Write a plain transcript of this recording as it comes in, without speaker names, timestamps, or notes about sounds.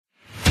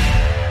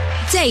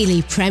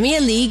daily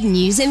Premier League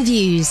news and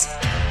views.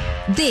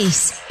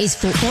 This is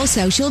Football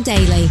Social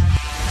Daily.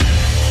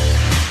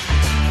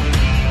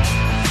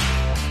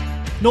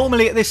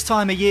 Normally at this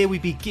time of year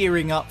we'd be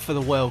gearing up for the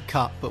World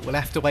Cup, but we'll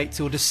have to wait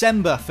till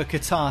December for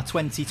Qatar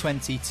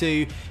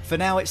 2022. For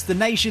now it's the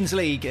Nations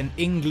League, and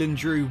England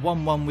drew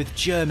 1-1 with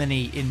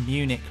Germany in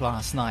Munich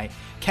last night.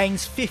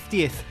 Kane's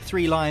 50th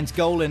Three Lions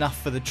goal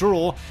enough for the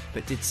draw,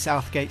 but did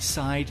Southgate's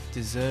side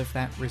deserve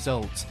that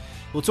result?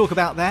 We'll talk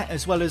about that,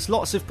 as well as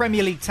lots of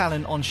Premier League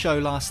talent on show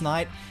last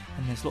night.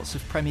 And there's lots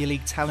of Premier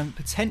League talent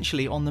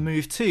potentially on the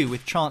move too,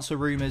 with transfer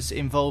rumours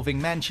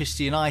involving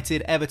Manchester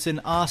United,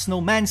 Everton,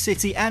 Arsenal, Man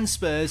City and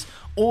Spurs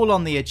all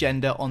on the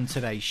agenda on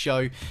today's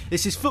show.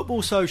 This is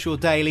Football Social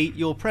Daily,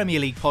 your Premier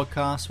League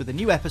podcast, with a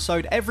new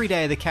episode every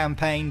day of the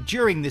campaign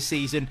during the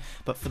season,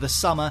 but for the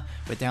summer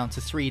we're down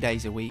to 3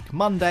 days a week,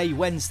 Monday,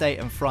 Wednesday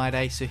and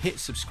Friday, so hit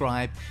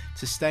subscribe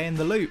to stay in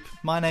the loop.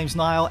 My name's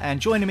Niall,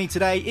 and joining me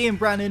today, Ian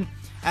Brannan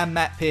and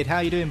Matt Pidd. How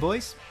you doing,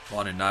 boys?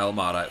 Morning, Niall. I'm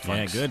alright,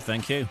 thanks. Yeah, good,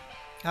 thank you.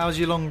 How was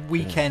your long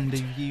weekend?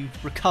 Have you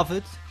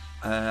recovered?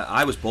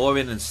 I was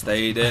boring and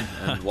stayed in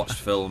and watched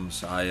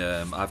films.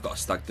 I've got a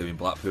stag do in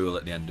Blackpool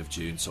at the end of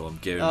June, so I'm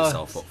gearing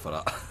myself up for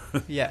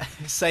that. Yeah,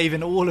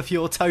 saving all of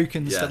your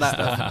tokens for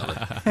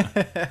that.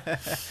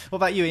 Definitely. What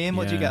about you, Ian?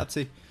 What did you get up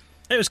to?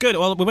 It was good.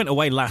 Well, we went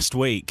away last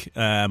week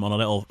on a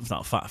little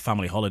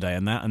family holiday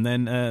and that, and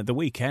then the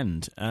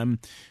weekend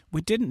we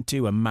didn't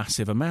do a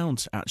massive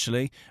amount,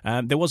 actually.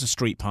 There was a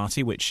street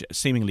party, which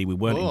seemingly we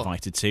weren't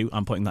invited to.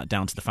 I'm putting that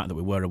down to the fact that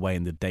we were away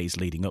in the days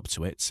leading up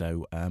to it,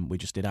 so we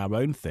just did our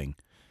own thing.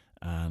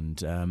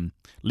 And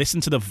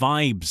listen to the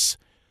vibes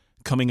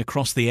coming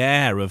across the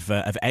air of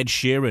Ed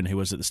Sheeran, who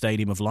was at the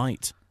Stadium of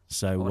Light.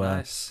 So,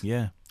 nice.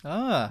 Yeah.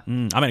 Ah. I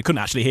mean, I couldn't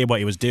actually hear what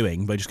he was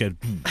doing, but I just go...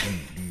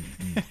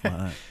 like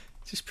that.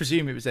 Just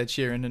presume it was Ed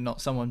Sheeran and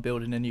not someone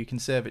building a new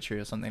conservatory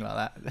or something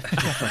like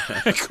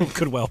that.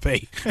 Could well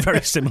be.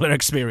 Very similar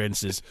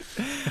experiences.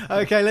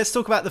 Okay, let's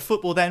talk about the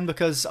football then,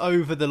 because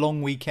over the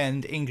long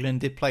weekend,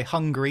 England did play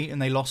Hungary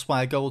and they lost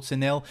by 1-0.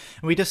 And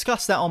we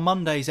discussed that on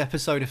Monday's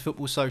episode of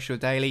Football Social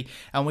Daily,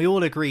 and we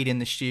all agreed in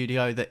the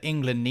studio that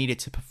England needed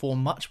to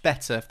perform much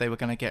better if they were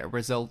going to get a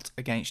result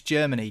against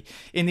Germany.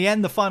 In the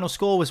end, the final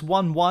score was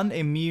 1-1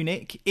 in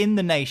Munich in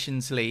the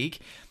Nations League.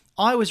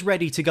 I was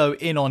ready to go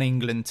in on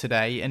England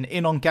today and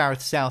in on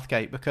Gareth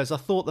Southgate, because I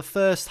thought the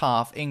first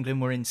half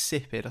England were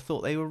insipid. I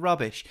thought they were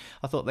rubbish.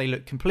 I thought they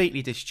looked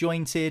completely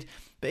disjointed.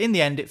 But in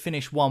the end, it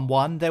finished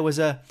 1-1. There was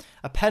a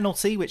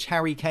penalty which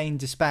Harry Kane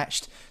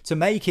dispatched to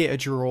make it a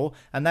draw,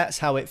 and that's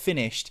how it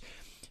finished.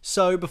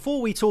 So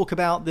before we talk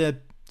about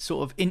the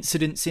sort of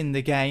incidents in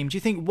the game, do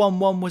you think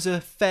 1-1 was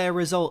a fair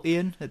result,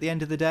 Ian, at the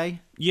end of the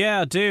day?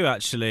 Yeah, I do,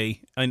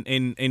 actually.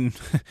 In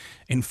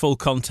full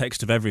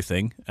context of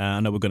everything. I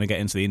know we're going to get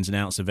into the ins and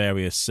outs of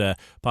various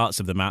parts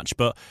of the match,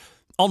 but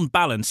on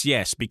balance,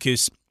 yes,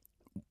 because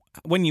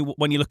when you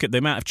look at the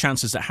amount of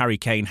chances that Harry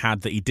Kane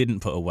had that he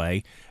didn't put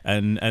away,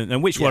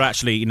 and which were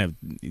actually,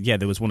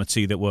 there was one or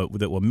two that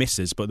were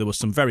misses, but there were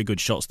some very good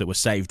shots that were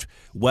saved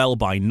well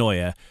by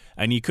Neuer,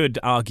 and you could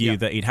argue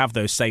that he'd have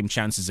those same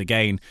chances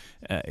again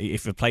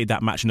if he played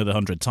that match another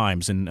 100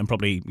 times, and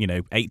probably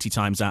 80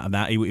 times out of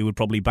that he would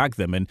probably bag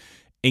them. And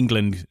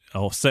England,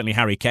 or certainly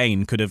Harry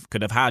Kane, could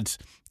have had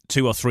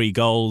 2 or 3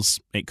 goals.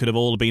 It could have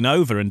all been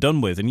over and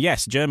done with. And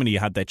yes, Germany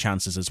had their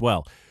chances as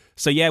well.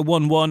 So yeah,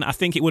 1-1. I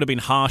think it would have been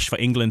harsh for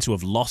England to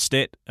have lost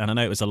it. And I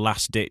know it was a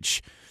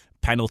last-ditch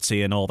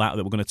penalty and all that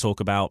we're going to talk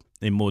about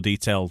in more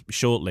detail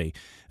shortly.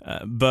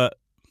 But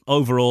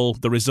overall,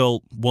 the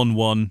result,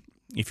 1-1,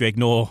 if you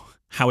ignore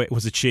how it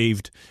was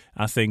achieved,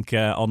 I think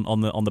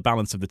on the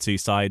balance of the two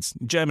sides.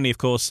 Germany, of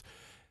course,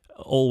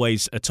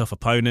 always a tough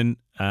opponent,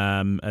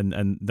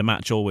 and the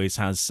match always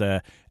has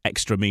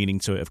extra meaning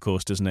to it, of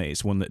course, doesn't it?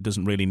 It's one that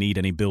doesn't really need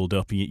any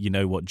build-up. You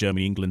know what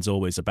Germany-England's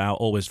always about,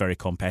 always very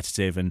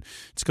competitive, and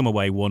to come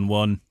away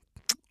 1-1,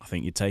 I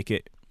think you'd take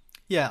it.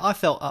 Yeah, I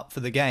felt up for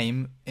the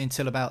game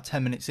until about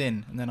 10 minutes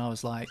in, and then I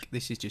was like,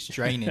 this is just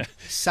draining,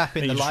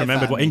 sapping the life out of me. You just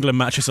remembered what England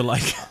matches are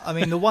like. I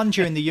mean, the one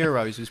during the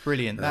Euros was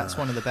brilliant. That's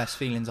one of the best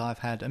feelings I've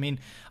had. I mean,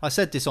 I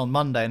said this on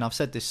Monday, and I've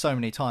said this so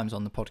many times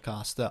on the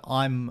podcast, that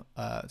I'm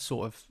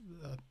sort of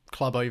a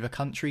club over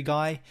country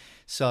guy.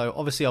 So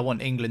obviously I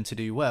want England to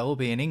do well,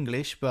 being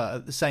English, but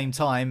at the same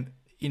time,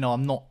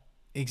 I'm not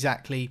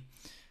exactly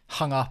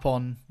hung up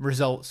on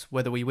results,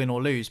 whether we win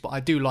or lose. But I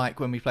do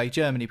like when we play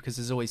Germany, because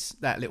there's always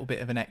that little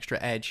bit of an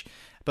extra edge.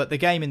 But the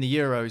game in the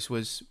Euros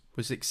was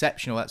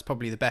exceptional. That's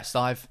probably the best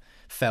I've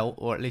felt,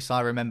 or at least I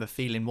remember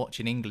feeling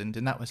watching England,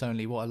 and that was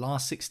only a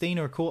last 16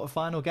 or a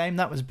quarter-final game.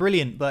 That was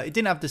brilliant, but it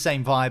didn't have the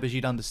same vibe as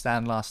you'd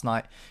understand last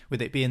night,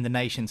 with it being the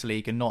Nations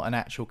League and not an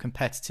actual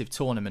competitive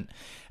tournament.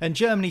 And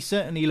Germany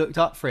certainly looked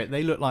up for it.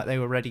 They looked like they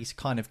were ready to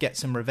kind of get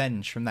some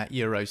revenge from that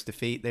Euros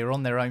defeat. They were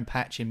on their own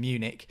patch in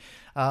Munich,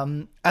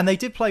 and they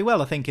did play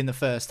well, I think, in the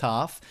first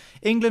half.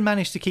 England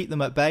managed to keep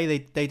them at bay.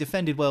 They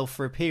defended well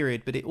for a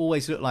period, but it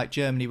always looked like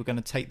Germany were going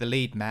to take the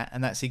lead, Matt,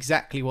 and that's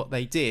exactly what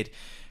they did.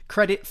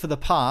 Credit for the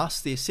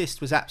pass, the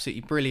assist was absolutely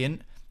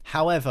brilliant.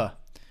 However,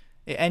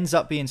 It ends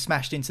up being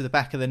smashed into the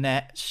back of the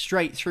net,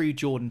 straight through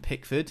Jordan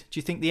Pickford. Do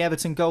you think the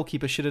Everton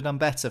goalkeeper should have done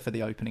better for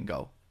the opening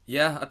goal?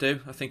 Yeah, I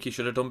do. I think he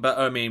should have done better.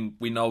 I mean,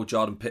 we know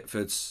Jordan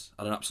Pickford's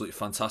had an absolutely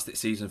fantastic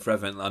season for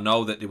Everton. I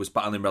know that he was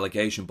battling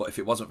relegation, but if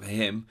it wasn't for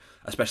him,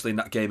 especially in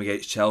that game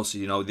against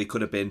Chelsea, they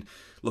could have been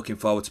looking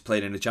forward to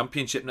playing in the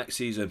Championship next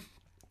season.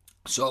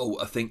 So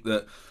I think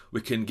that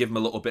we can give him a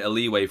little bit of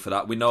leeway for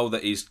that. We know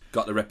that he's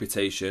got the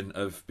reputation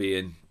of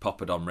being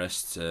poppered on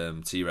wrists,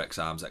 T-Rex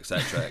arms,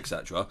 etc.,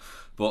 etc.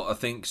 But I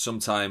think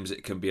sometimes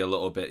it can be a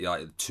little bit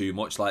too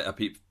much. I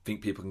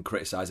think people can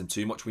criticise him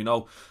too much. We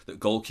know that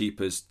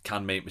goalkeepers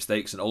can make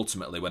mistakes, and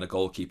ultimately, when a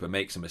goalkeeper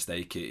makes a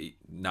mistake,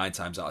 9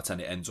 times out of 10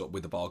 it ends up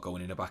with the ball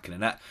going in the back of the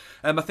net.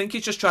 I think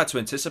he's just tried to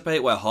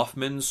anticipate where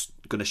Hoffman's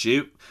going to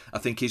shoot. I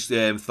think he's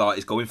thought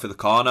he's going for the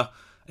corner.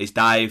 He's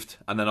dived,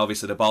 and then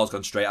obviously the ball's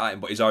gone straight at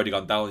him, but he's already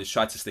gone down. He's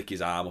tried to stick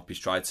his arm up. He's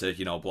tried to,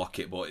 block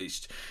it, but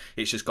it's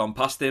just gone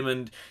past him,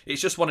 and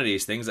it's just one of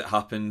these things that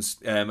happens.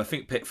 I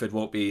think Pickford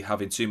won't be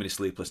having too many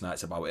sleepless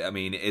nights about it. I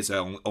mean, it is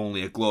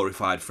only a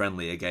glorified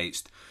friendly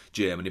against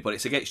Germany, but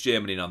it's against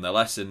Germany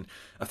nonetheless, and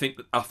I think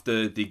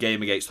after the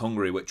game against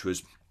Hungary, which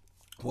was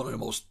one of the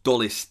most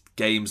dullest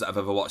games that I've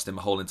ever watched in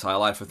my whole entire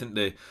life, I think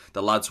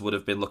the lads would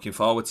have been looking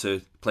forward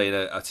to playing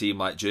a team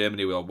like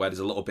Germany where there's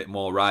a little bit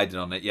more riding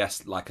on it.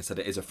 Yes, like I said,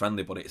 it is a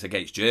friendly, but it's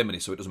against Germany,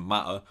 so it doesn't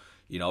matter.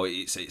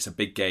 It's a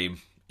big game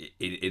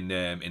in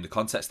the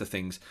context of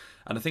things,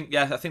 and I think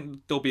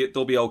they'll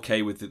be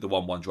okay with the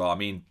 1-1 draw. I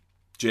mean,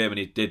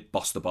 Germany did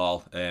boss the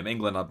ball.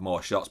 England had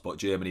more shots, but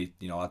Germany,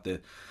 had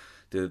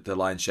the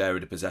lion's share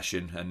of the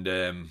possession, and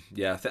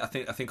I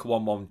think a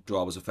 1-1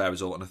 draw was a fair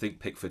result, and I think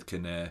Pickford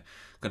can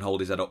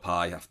hold his head up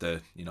high after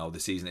the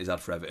season he's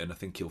had for Everton. I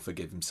think he'll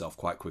forgive himself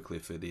quite quickly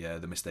for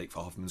the mistake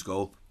for Hoffman's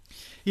goal.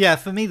 Yeah,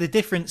 for me the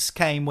difference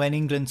came when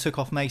England took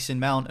off Mason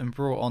Mount and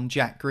brought on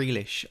Jack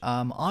Grealish.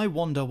 I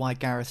wonder why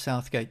Gareth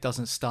Southgate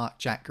doesn't start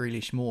Jack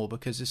Grealish more,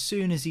 because as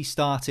soon as he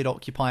started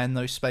occupying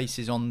those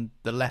spaces on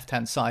the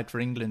left-hand side for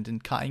England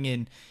and cutting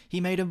in,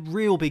 he made a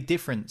real big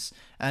difference.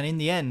 And in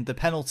the end, the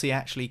penalty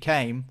actually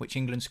came, which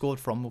England scored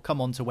from. We'll come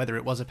on to whether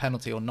it was a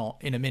penalty or not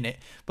in a minute,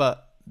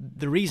 but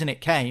the reason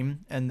it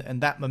came and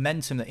that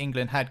momentum that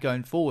England had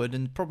going forward,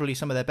 and probably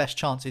some of their best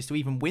chances to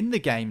even win the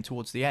game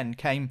towards the end,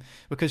 came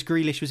because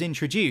Grealish was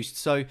introduced.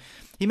 So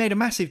he made a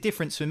massive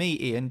difference for me,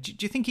 Ian. Do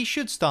you think he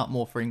should start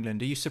more for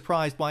England? Are you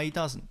surprised why he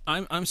doesn't?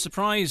 I'm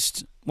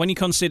surprised when you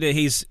consider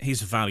his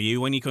value,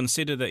 when you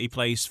consider that he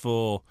plays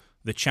for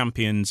the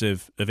champions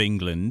of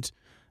England,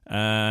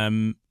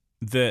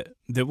 that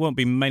there won't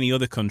be many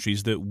other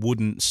countries that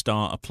wouldn't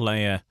start a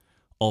player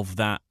of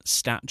that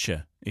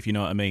stature, if you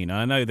know what I mean.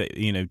 I know that,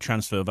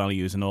 transfer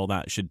values and all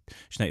that should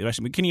take the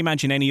rest. But can you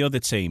imagine any other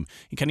team?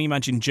 Can you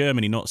imagine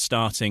Germany not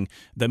starting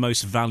the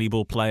most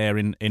valuable player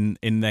in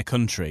their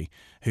country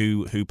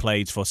who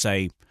played for,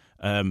 say,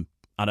 I don't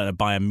know,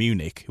 Bayern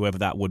Munich, whoever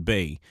that would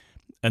be,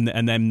 and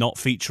them not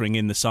featuring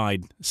in the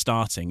side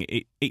starting?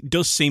 It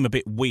does seem a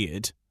bit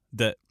weird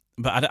that.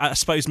 But I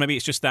suppose maybe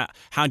it's just that,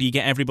 how do you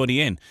get everybody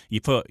in?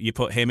 You put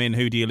him in,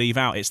 who do you leave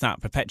out? It's that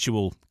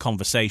perpetual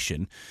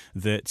conversation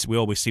that we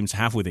always seem to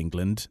have with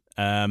England.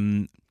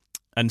 And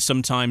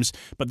sometimes,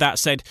 but that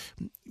said,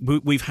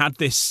 we've had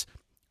this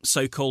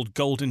so-called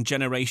golden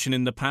generation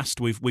in the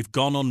past. We've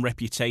gone on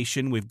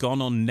reputation, we've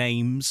gone on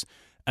names,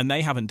 and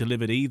they haven't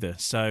delivered either.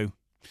 So,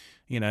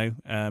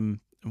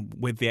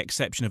 with the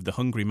exception of the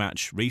Hungary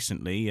match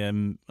recently,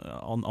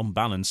 on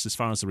balance, as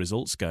far as the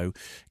results go,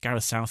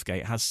 Gareth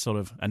Southgate has sort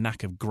of a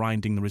knack of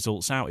grinding the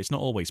results out. It's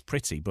not always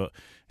pretty, but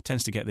it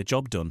tends to get the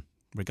job done,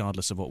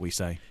 regardless of what we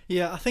say.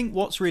 Yeah, I think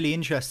what's really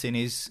interesting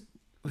is,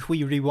 if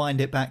we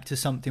rewind it back to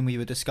something we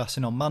were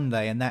discussing on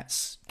Monday, and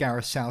that's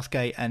Gareth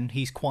Southgate, and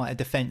he's quite a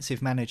defensive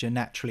manager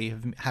naturally,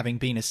 having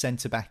been a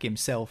centre-back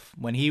himself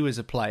when he was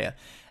a player.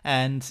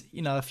 And,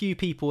 a few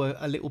people are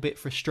a little bit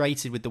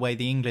frustrated with the way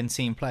the England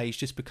team plays,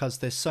 just because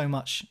there's so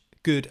much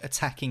good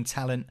attacking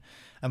talent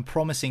and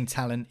promising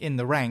talent in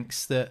the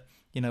ranks that,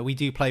 we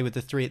do play with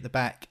the 3 at the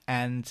back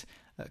and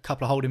a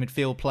couple of holding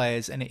midfield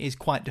players, and it is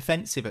quite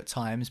defensive at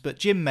times. But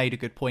Jim made a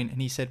good point,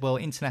 and he said, well,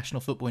 international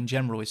football in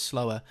general is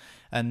slower,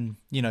 and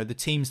the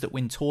teams that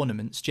win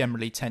tournaments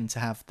generally tend to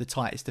have the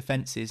tightest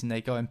defences, and they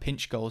go and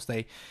pinch goals.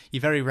 You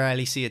very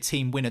rarely see a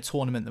team win a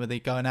tournament where they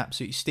go and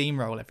absolutely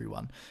steamroll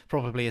everyone,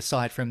 probably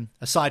aside from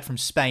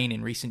Spain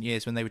in recent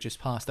years, when they would just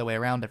pass their way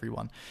around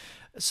everyone.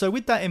 So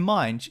with that in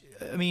mind,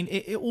 I mean,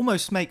 it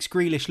almost makes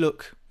Grealish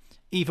look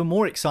even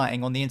more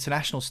exciting on the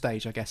international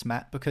stage, I guess,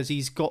 Matt, because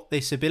he's got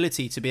this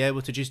ability to be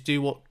able to just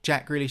do what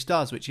Jack Grealish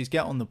does, which is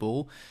get on the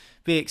ball,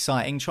 be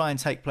exciting, try and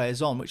take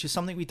players on, which is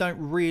something we don't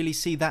really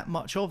see that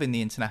much of in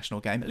the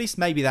international game. At least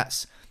maybe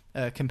that's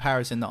a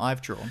comparison that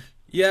I've drawn.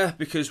 Yeah,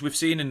 because we've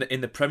seen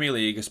in the Premier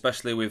League,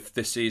 especially with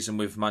this season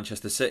with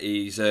Manchester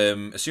City, as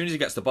soon as he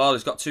gets the ball,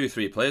 he's got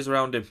 2-3 players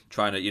around him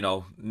trying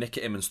to, nick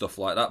at him and stuff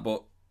like that.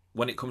 But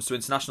when it comes to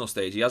international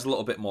stage, he has a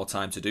little bit more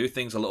time to do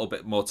things, a little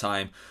bit more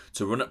time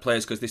to run at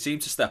players, because they seem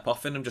to step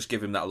off in and just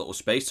give him that little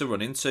space to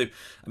run into.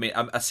 I mean,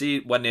 I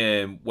see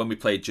when we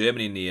played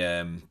Germany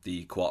in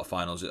the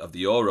quarterfinals of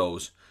the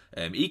Euros,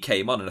 he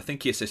came on and I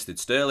think he assisted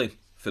Sterling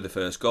for the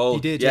first goal.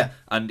 He did, yeah.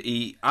 And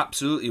he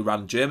absolutely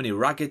ran Germany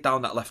ragged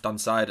down that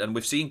left-hand side, and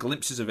we've seen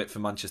glimpses of it for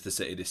Manchester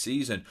City this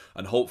season,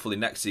 and hopefully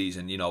next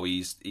season, you know,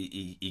 he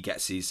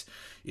gets his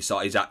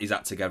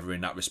act together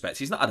in that respect.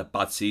 He's not had a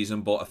bad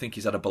season, but I think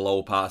he's had a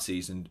below-par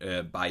season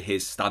by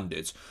his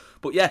standards.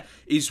 But yeah,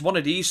 he's one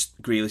of these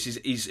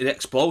Grealish. He's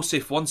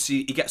explosive. Once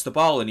he gets the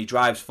ball and he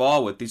drives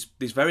forward,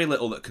 there's very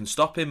little that can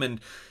stop him, and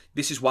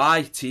this is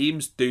why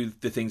teams do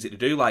the things that they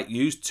do, like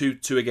use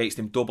two against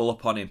him, double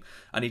up on him.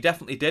 And he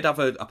definitely did have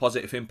a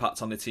positive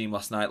impact on the team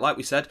last night. Like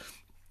we said,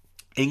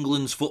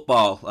 England's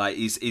football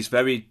is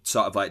very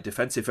sort of like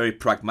defensive, very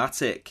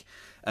pragmatic,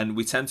 and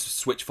we tend to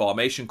switch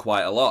formation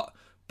quite a lot.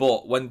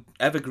 But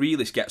whenever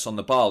Grealish gets on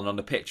the ball and on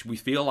the pitch, we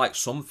feel like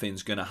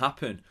something's going to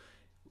happen.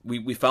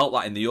 We felt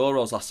that in the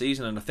Euros last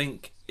season, and I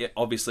think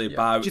obviously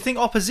about... Do you think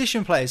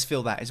opposition players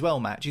feel that as well,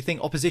 Matt? Do you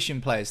think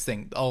opposition players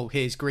think, oh,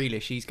 here's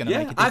Grealish, he's going to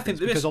make a difference? I think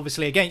because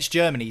obviously against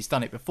Germany he's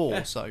done it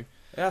before, so...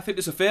 Yeah, I think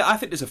there's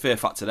a fair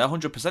factor there,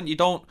 100%.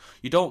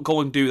 You don't go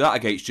and do that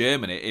against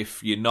Germany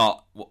if you're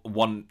not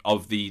one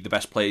of the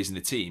best players in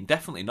the team.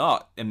 Definitely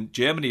not. And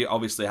Germany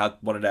obviously had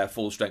one of their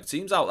full strength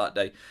teams out that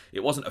day.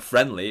 It wasn't a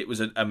friendly; it was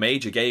a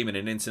major game in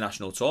an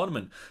international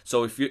tournament.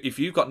 So if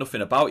you've got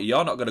nothing about you,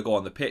 you're not going to go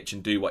on the pitch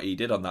and do what he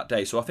did on that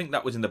day. So I think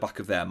that was in the back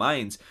of their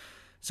minds.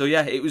 So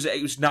yeah, it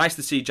was nice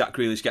to see Jack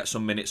Grealish get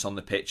some minutes on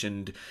the pitch,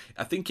 and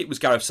I think it was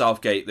Gareth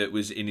Southgate that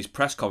was in his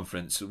press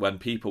conference when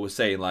people were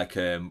saying like,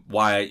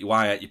 why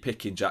aren't you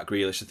picking Jack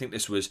Grealish? I think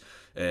this was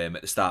at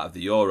the start of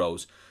the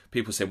Euros.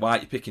 People saying, why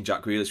aren't you picking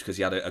Jack Grealish? Because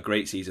he had a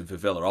great season for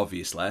Villa,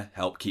 obviously,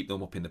 helped keep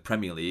them up in the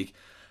Premier League.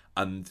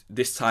 And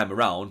this time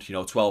around,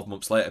 12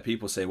 months later,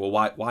 people say, well,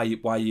 why are you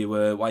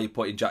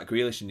putting Jack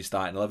Grealish in your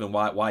starting 11?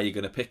 Why are you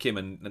going to pick him?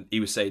 And he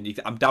was saying,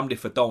 I'm damned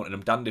if I don't, and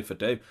I'm damned if I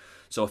do.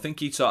 So I think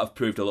he sort of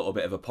proved a little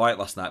bit of a point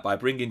last night by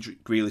bringing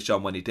Grealish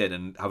on when he did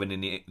and having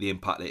the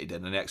impact that he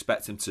did, and I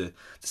expect him to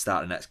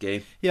start the next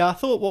game. Yeah, I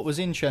thought what was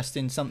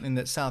interesting, something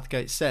that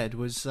Southgate said,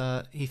 was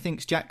he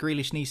thinks Jack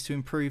Grealish needs to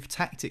improve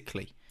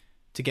tactically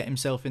to get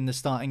himself in the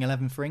starting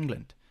 11 for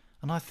England.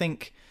 And I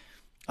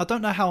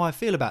don't know how I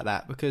feel about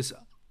that, because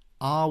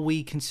are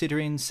we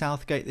considering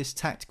Southgate this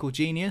tactical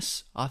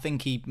genius? I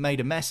think he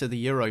made a mess of the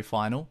Euro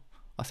final.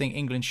 I think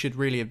England should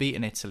really have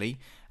beaten Italy,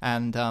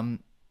 and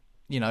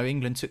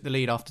England took the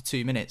lead after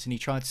 2 minutes, and he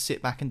tried to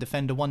sit back and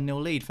defend a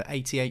 1-0 lead for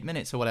 88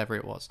 minutes or whatever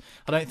it was.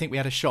 I don't think we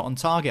had a shot on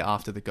target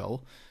after the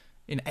goal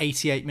in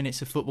 88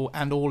 minutes of football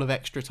and all of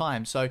extra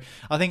time. So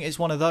I think it's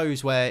one of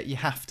those where you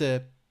have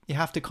to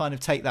kind of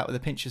take that with a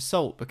pinch of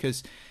salt,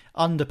 because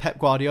under Pep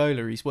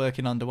Guardiola, he's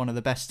working under one of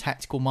the best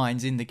tactical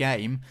minds in the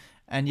game,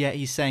 and yet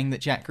he's saying that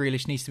Jack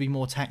Grealish needs to be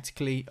more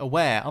tactically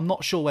aware. I'm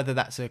not sure whether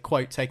that's a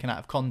quote taken out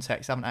of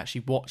context. I haven't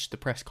actually watched the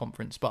press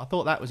conference, but I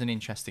thought that was an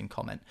interesting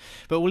comment.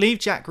 But we'll leave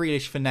Jack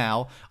Grealish for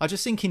now. I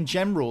just think in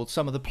general,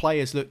 some of the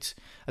players looked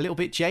a little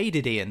bit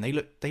jaded, Ian.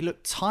 They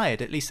looked tired.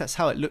 At least that's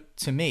how it looked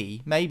to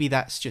me. Maybe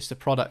that's just a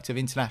product of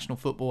international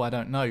football, I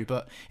don't know.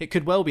 But it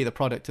could well be the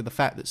product of the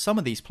fact that some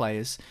of these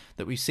players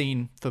that we've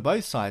seen for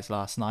both sides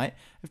last night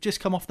have just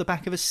come off the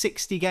back of a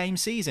 60-game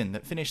season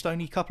that finished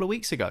only a couple of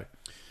weeks ago.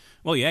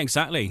 Well, yeah,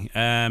 exactly.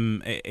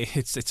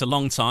 It's a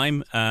long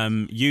time.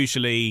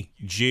 Usually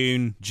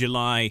June,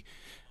 July,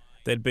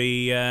 they'd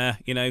be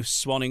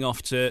swanning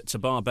off to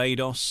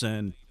Barbados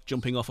and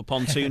jumping off a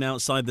pontoon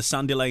outside the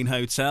Sandy Lane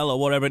Hotel or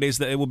whatever it is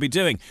that they will be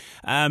doing.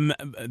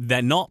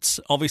 They're not.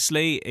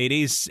 Obviously, it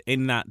is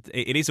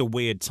a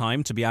weird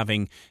time to be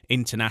having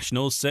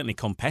internationals, certainly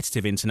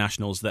competitive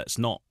internationals. That's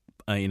not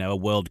a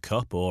World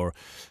Cup or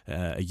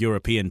a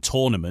European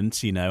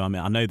tournament.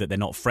 I know that they're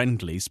not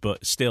friendlies,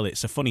 but still,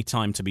 it's a funny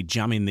time to be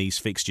jamming these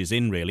fixtures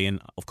in, really.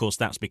 And of course,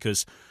 that's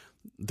because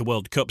the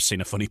World Cup's in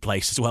a funny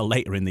place as well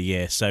later in the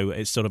year. So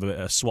it's sort of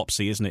a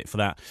swapsy, isn't it, for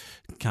that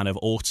kind of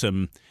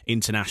autumn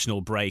international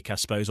break, I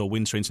suppose, or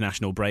winter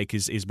international break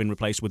has been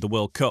replaced with the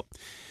World Cup.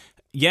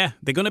 Yeah,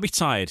 they're going to be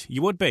tired.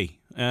 You would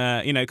be,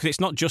 because it's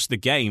not just the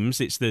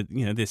games. It's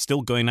they're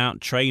still going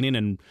out training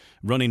and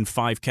running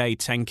 5K,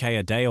 10K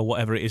a day or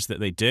whatever it is that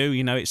they do.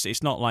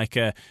 It's not like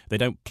they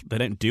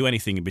don't do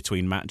anything in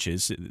between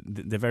matches.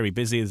 They're very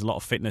busy. There's a lot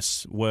of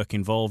fitness work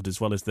involved,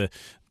 as well as the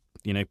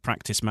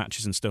practice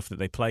matches and stuff that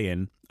they play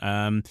in.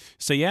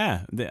 So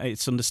yeah,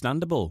 it's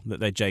understandable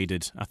that they're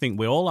jaded. I think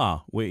we all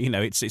are.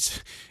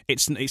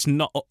 It's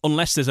not,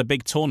 unless there's a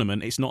big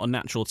tournament, it's not a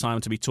natural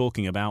time to be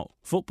talking about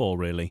football,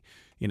 really.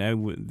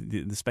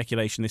 The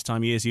speculation this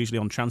time of year is usually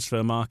on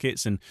transfer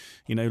markets and,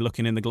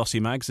 looking in the glossy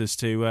mags as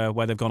to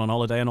where they've gone on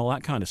holiday and all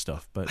that kind of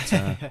stuff. But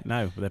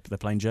no, they're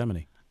playing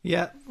Germany.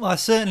 Yeah, well, I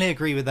certainly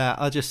agree with that.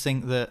 I just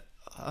think that,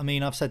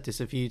 I've said this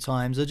a few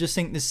times, I just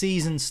think the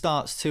season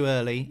starts too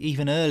early,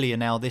 even earlier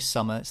now this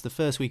summer. It's the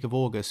first week of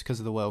August because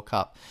of the World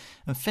Cup,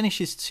 and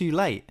finishes too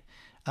late.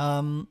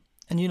 Listen,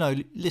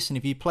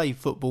 if you play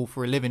football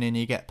for a living and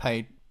you get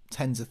paid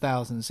tens of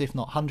thousands, if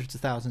not hundreds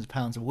of thousands of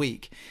pounds a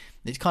week.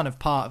 It's kind of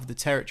part of the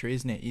territory,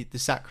 isn't it? The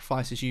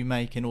sacrifices you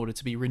make in order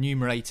to be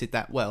remunerated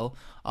that well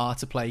are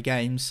to play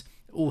games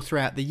all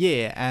throughout the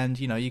year, and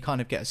you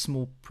kind of get a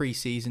small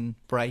pre-season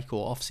break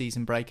or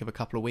off-season break of a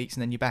couple of weeks,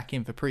 and then you're back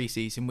in for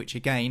pre-season, which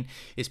again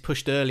is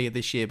pushed earlier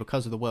this year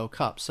because of the World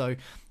Cup. So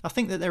I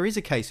think that there is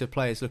a case of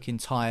players looking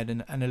tired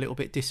and a little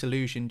bit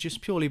disillusioned,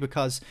 just purely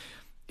because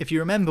if you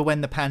remember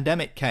when the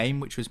pandemic came,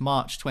 which was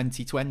March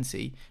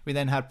 2020, we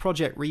then had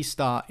Project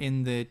Restart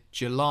in the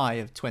July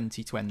of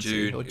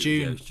 2020 or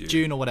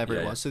June or whatever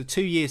it was. So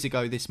 2 years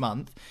ago this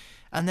month,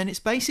 and then it's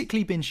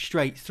basically been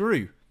straight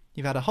through.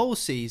 You've had a whole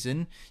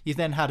season, you've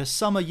then had a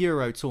summer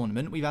Euro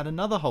tournament, we've had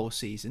another whole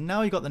season,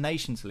 now you've got the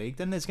Nations League,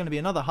 then there's going to be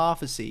another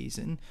half a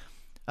season,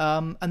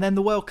 and then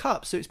the World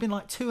Cup. So it's been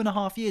like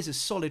 2.5 years of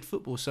solid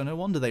football, so no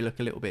wonder they look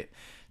a little bit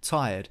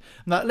tired.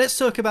 Now, let's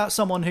talk about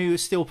someone who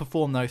has still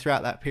performed, though,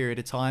 throughout that period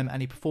of time,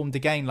 and he performed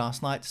again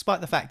last night,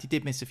 despite the fact he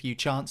did miss a few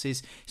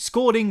chances.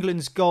 Scored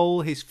England's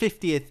goal, his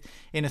 50th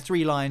in a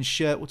Three Lions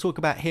shirt. We'll talk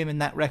about him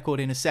and that record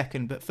in a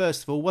second, but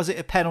first of all, was it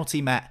a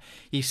penalty, Matt?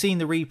 You've seen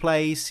the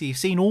replays, you've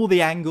seen all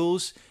the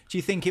angles. Do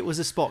you think it was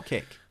a spot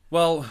kick?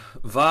 Well,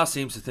 VAR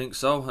seems to think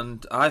so,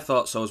 and I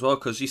thought so as well,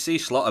 because you see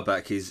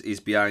Schlotterbeck is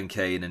behind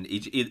Kane, and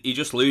he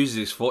just loses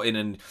his footing.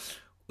 And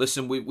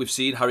listen, we've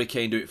seen Harry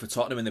Kane do it for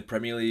Tottenham in the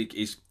Premier League.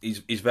 He's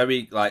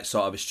very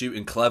sort of astute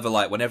and clever.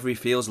 Like, whenever he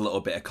feels a little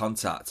bit of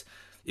contact,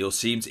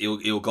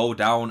 he'll go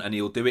down, and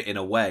he'll do it in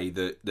a way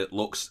that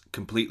looks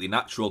completely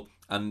natural.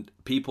 And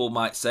people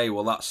might say,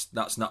 well, that's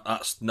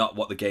not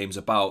what the game's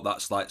about.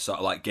 That's like sort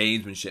of like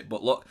gamesmanship.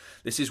 But look,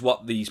 this is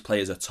what these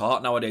players are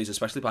taught nowadays,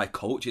 especially by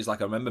coaches. Like,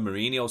 I remember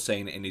Mourinho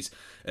saying it in his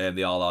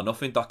the All or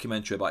Nothing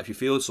documentary about if you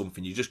feel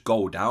something, you just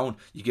go down.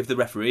 You give the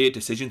referee a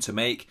decision to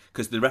make,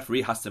 because the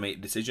referee has to make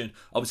a decision.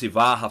 Obviously,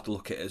 VAR have to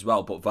look at it as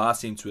well, but VAR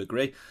seem to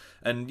agree.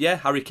 And yeah,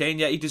 Harry Kane,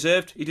 he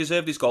deserved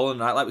his goal. And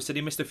like we said,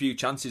 he missed a few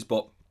chances,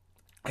 but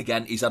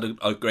again, he's had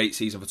a great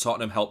season for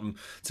Tottenham, helped him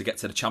to get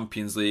to the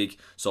Champions League.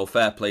 So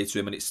fair play to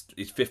him, and it's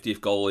his 50th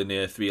goal in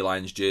the Three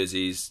Lions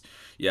jerseys.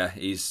 Yeah,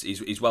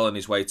 he's well on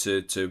his way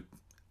to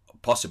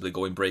possibly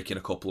going breaking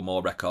a couple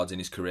more records in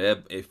his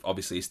career, if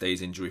obviously he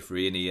stays injury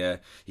free and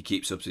he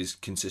keeps up his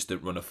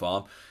consistent run of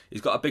form.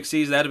 He's got a big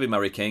season ahead of him,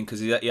 Harry Kane, because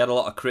he had a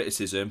lot of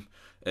criticism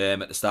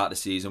at the start of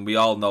the season. We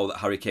all know that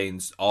Harry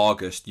Kane's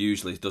August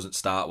usually doesn't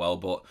start well,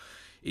 but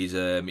he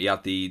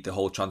had the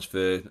whole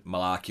transfer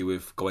malarkey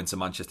with going to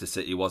Manchester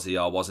City, was he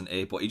or wasn't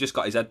he? But he just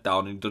got his head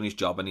down and done his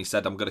job, and he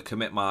said, I'm going to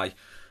commit my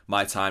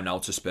time now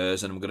to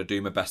Spurs, and I'm going to do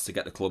my best to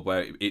get the club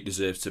where it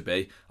deserves to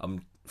be.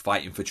 I'm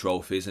fighting for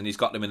trophies, and he's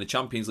got them in the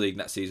Champions League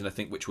next season, I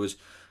think, which was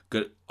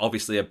good,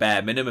 obviously a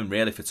bare minimum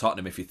really for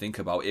Tottenham if you think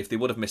about it. If they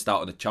would have missed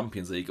out on the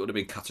Champions League, it would have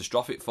been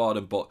catastrophic for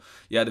them. But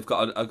yeah, they've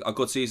got a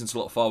good season to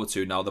look forward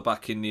to now. They're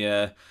back in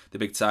the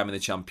big time in the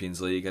Champions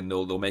League, and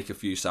they'll make a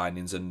few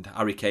signings, and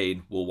Harry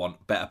Kane will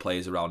want better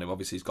players around him.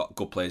 Obviously he's got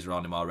good players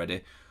around him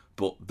already,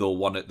 but they'll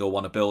want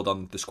to build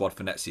on the squad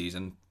for next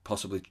season,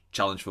 possibly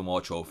challenge for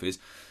more trophies.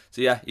 So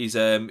yeah,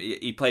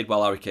 he played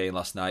well, Harry Kane,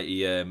 last night.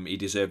 He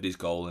deserved his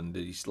goal, and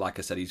he's, like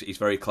I said, he's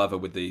very clever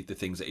with the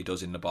things that he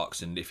does in the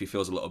box, and if he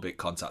feels a little bit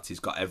contact, he's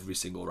got every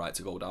single right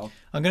to go down.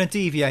 I'm going to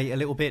deviate a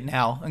little bit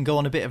now and go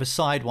on a bit of a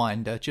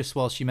sidewinder, just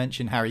whilst you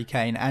mention Harry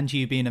Kane and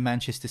you being a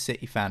Manchester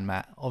City fan,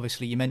 Matt.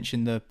 Obviously, you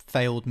mentioned the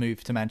failed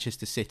move to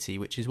Manchester City,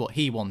 which is what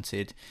he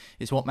wanted.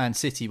 It's what Man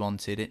City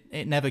wanted.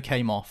 It never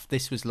came off.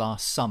 This was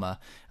last summer,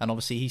 and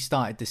obviously he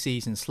started the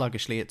season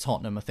sluggishly at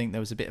Tottenham. I think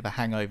there was a bit of a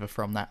hangover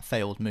from that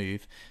failed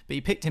move, but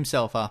he picked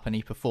himself up and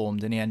he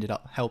performed, and he ended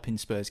up helping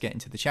Spurs get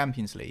into the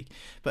Champions League.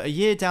 But a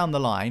year down the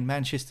line,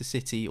 Manchester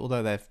City,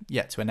 although they've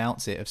yet to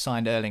announce it, have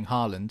signed Erling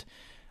Haaland.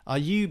 Are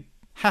you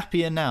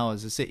happier now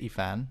as a City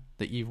fan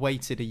that you've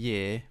waited a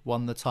year,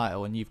 won the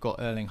title, and you've got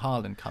Erling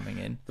Haaland coming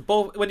in?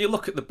 When you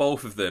look at the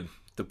both of them,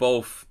 they're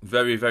both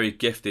very, very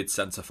gifted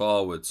centre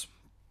forwards,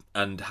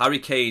 and Harry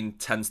Kane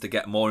tends to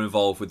get more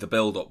involved with the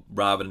build-up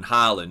rather than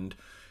Haaland,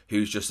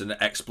 who's just an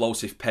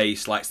explosive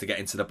pace, likes to get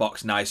into the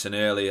box nice and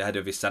early ahead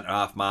of his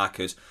centre-half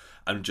markers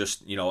and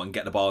just, and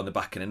get the ball in the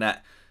back of the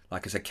net.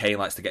 Like I said, Kane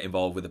likes to get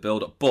involved with the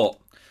build-up. But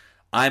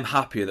I'm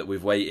happier that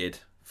we've waited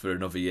for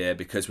another year,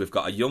 because we've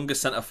got a younger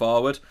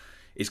centre-forward.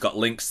 He's got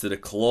links to the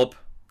club.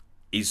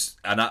 He's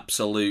an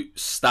absolute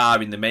star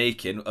in the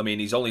making. I mean,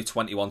 he's only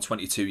 21,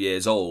 22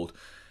 years old.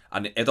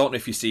 And I don't know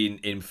if you've seen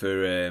him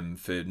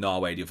for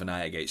Norway the other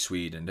night against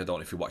Sweden. I don't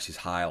know if you watched his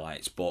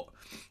highlights, but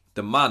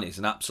the man is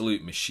an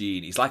absolute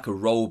machine. He's like a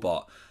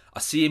robot.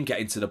 I see him get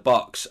into the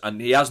box, and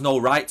he has no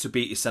right to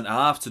beat his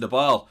centre-half to the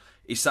ball.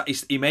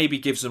 He maybe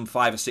gives them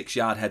 5 or 6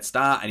 yard head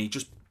start, and he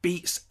just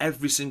beats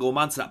every single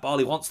man to that ball.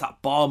 He wants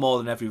that ball more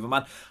than every other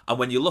man. And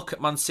when you look at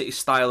Man City's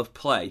style of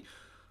play,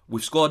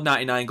 we've scored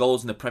 99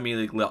 goals in the Premier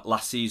League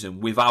last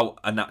season without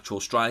a natural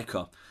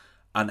striker.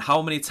 And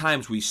how many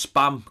times we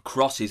spam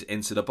crosses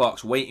into the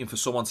box, waiting for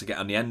someone to get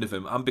on the end of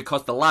him. And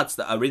because the lads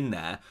that are in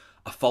there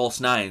are false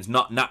nines,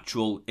 not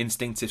natural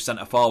instinctive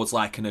centre forwards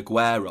like an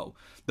Aguero,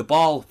 the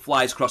ball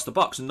flies across the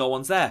box and no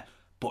one's there.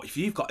 But if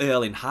you've got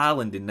Erling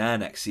Haaland in there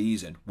next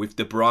season with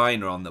De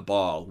Bruyne on the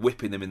ball,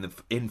 whipping them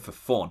in for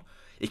fun,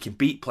 he can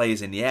beat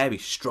players in the air.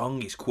 He's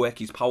strong, he's quick,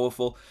 he's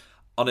powerful.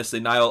 Honestly,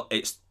 Niall,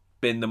 it's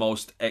been the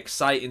most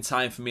exciting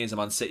time for me as a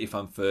Man City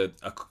fan for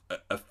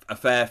a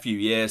fair few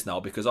years now,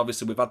 because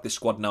obviously we've had this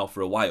squad now for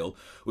a while.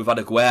 We've had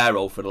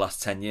Aguero for the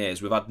last 10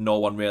 years. We've had no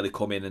one really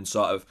come in and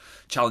sort of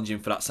challenging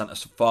for that centre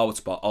forward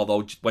spot.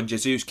 Although when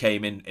Jesus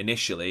came in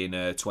initially in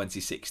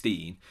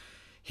 2016,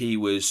 he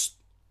was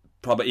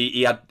probably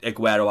he had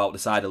Aguero out the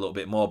side a little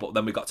bit more, but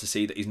then we got to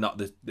see that he's not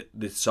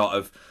the sort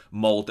of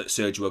mould that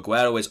Sergio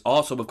Aguero is.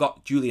 Also, we've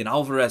got Julian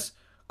Alvarez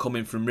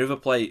coming from River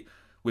Plate.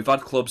 We've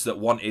had clubs that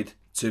wanted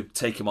to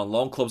take him on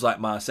loan, clubs like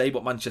Marseille,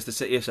 but Manchester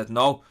City have said,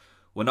 no,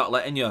 we're not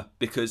letting you,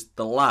 because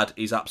the lad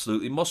is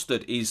absolutely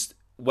mustard.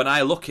 When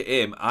I look at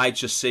him, I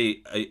just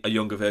see a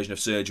younger version of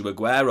Sergio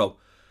Aguero.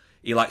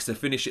 He likes to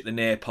finish at the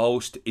near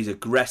post, he's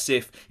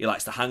aggressive, he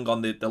likes to hang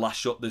on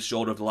the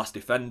shoulder of the last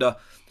defender.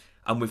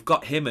 And we've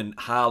got him and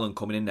Haaland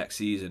coming in next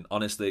season.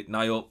 Honestly,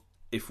 Niall,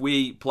 if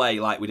we play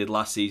like we did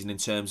last season in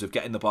terms of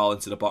getting the ball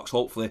into the box,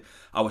 hopefully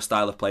our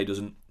style of play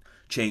doesn't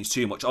change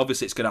too much.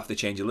 Obviously, it's going to have to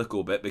change a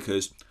little bit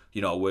because,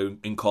 we're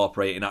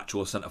incorporating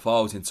actual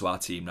centre-forwards into our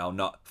team now,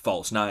 not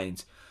false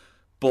nines.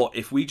 But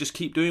if we just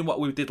keep doing what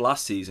we did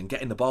last season,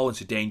 getting the ball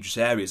into dangerous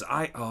areas,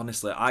 I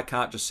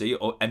can't just see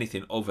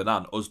anything other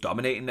than us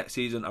dominating next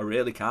season. I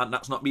really can't.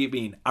 That's not me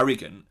being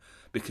arrogant,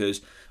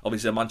 because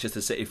obviously a Manchester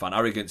City fan,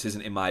 arrogance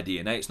isn't in my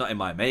DNA. It's not in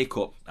my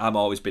makeup. I've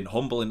always been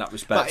humble in that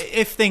respect. But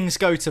if things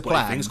go to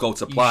plan, you should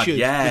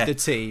with the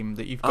team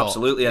that you've got.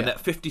 Absolutely, and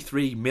at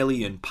 £53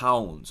 million,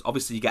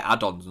 obviously you get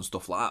add-ons and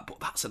stuff like that, but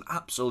that's an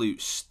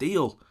absolute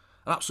steal.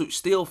 An absolute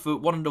steal for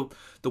one of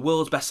the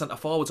world's best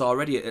centre-forwards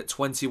already at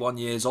 21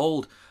 years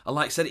old. And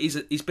like I said,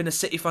 he's been a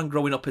City fan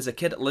growing up as a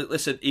kid.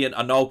 Listen, Ian,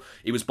 I know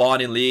he was born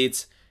in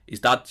Leeds. His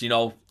dad,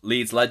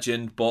 Leeds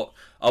legend, but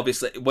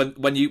obviously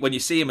when you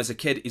see him as a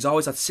kid, he's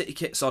always had City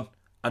kits on,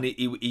 and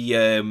he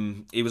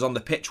was on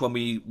the pitch when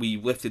we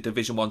lifted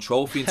Division 1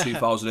 trophy in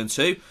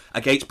 2002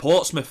 against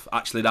Portsmouth.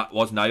 Actually, that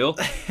was Niall.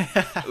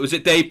 Was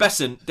it Dave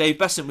Besant? Dave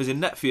Besant was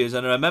in net for years,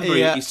 and I remember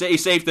he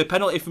saved the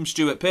penalty from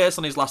Stuart Pearce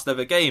on his last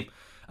ever game.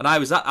 And I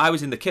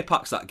was in the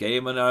Kipax that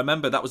game, and I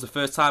remember that was the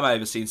first time I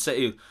ever seen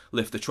City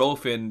lift the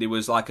trophy, and there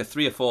was like a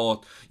 3 or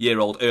 4 year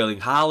old Erling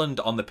Haaland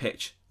on the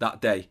pitch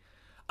that day.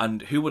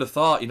 And who would have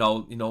thought,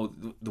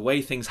 the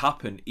way things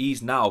happen,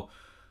 he's now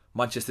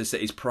Manchester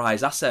City's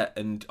prize asset.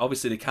 And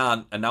obviously they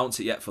can't announce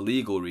it yet for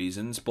legal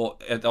reasons,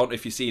 but I don't know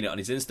if you've seen it on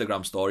his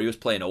Instagram story. He was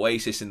playing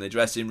Oasis in the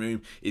dressing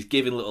room. He's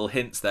giving little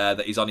hints there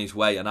that he's on his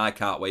way, and I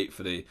can't wait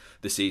for the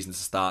season to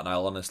start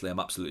now. Honestly, I'm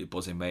absolutely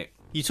buzzing, mate.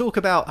 You talk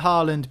about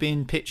Haaland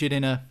being pictured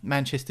in a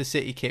Manchester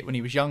City kit when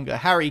he was younger.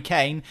 Harry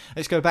Kane,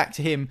 let's go back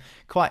to him.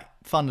 Quite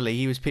funnily,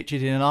 he was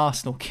pictured in an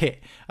Arsenal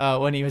kit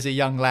when he was a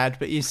young lad,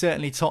 but he's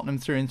certainly Tottenham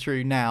through and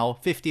through now.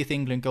 50th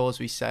England goal, as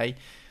we say.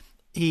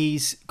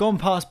 He's gone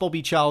past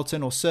Bobby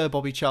Charlton, or Sir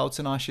Bobby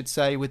Charlton, I should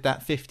say, with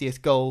that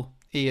 50th goal,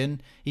 Ian.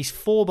 He's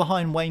 4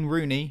 behind Wayne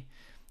Rooney,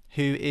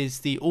 who is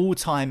the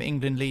all-time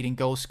England leading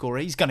goal scorer.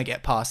 He's going to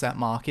get past that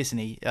mark, isn't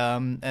he?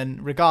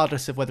 And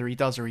regardless of whether he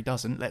does or he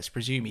doesn't, let's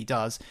presume he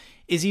does,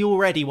 is he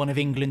already one of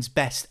England's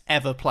best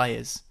ever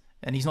players?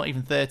 And he's not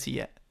even 30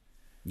 yet.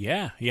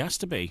 Yeah, he has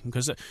to be,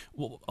 because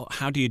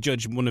how do you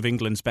judge one of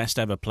England's best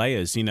ever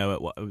players?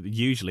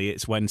 Usually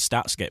it's when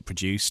stats get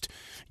produced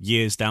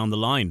years down the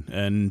line,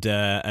 and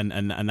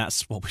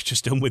that's what we've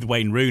just done with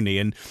Wayne Rooney,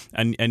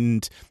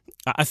 and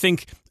I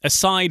think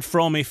aside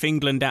from if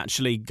England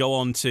actually go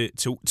on to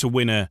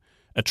win a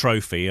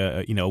trophy,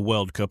 a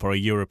World Cup or a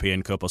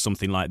European Cup or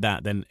something like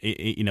that, then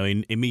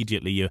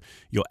immediately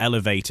you're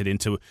elevated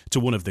into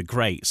one of the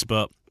greats,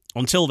 but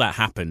until that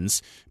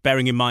happens,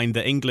 bearing in mind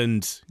that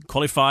England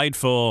qualified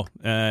for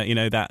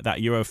that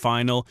Euro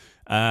final,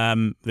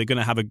 they're going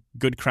to have a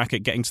good crack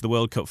at getting to the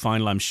World Cup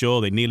final, I'm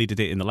sure. They nearly did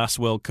it in the last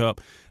World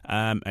Cup,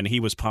 and he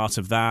was part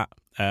of that.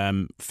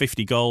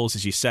 50 goals,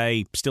 as you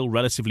say, still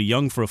relatively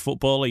young for a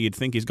footballer. You'd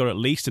think he's got at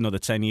least another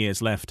 10 years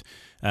left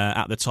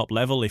at the top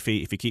level if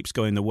he keeps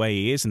going the way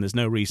he is, and there's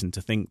no reason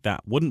to think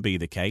that wouldn't be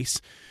the case.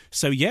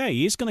 So yeah,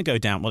 he is going to go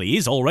down. Well, he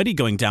is already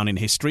going down in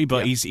history,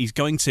 but he's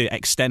going to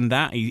extend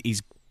that.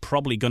 He's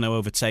probably going to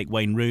overtake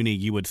Wayne Rooney,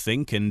 you would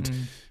think, and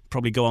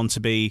probably go on to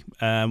be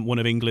one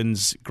of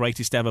England's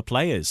greatest ever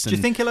players. Do you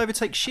think he'll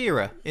overtake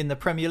Shearer in the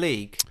Premier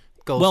League?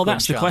 Well,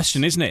 that's the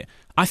question, isn't it?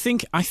 I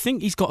think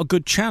he's got a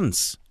good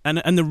chance.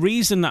 And the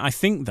reason that I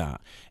think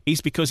that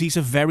is because he's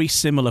a very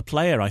similar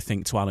player, I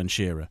think, to Alan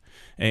Shearer,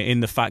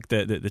 in the fact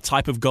that the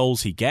type of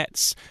goals he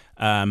gets,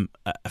 a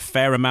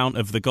fair amount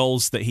of the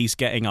goals that he's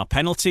getting are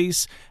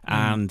penalties,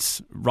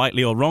 and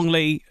rightly or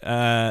wrongly,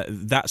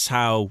 that's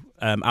how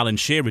Alan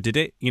Shearer did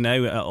it.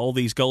 All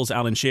these goals that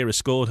Alan Shearer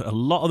scored, a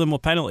lot of them were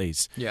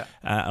penalties. Yeah,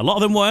 a lot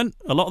of them weren't,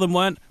 but a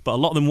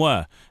lot of them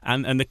were.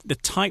 And the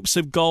types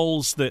of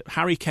goals that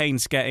Harry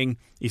Kane's getting,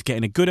 he's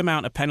getting a good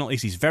amount of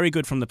penalties. He's very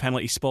good from the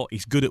penalty spot.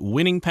 He's good at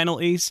winning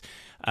penalties,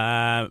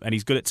 and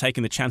he's good at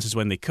taking the chances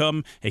when they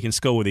come. He can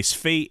score with his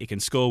feet. He can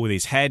score with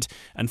his head.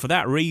 And for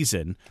that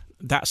reason,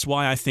 that's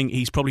why I think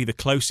he's probably the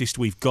closest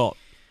we've got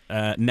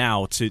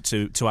now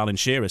to Alan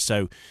Shearer.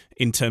 So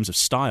in terms of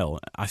style,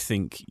 I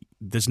think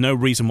there's no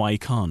reason why he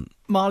can't.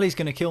 Marley's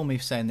going to kill me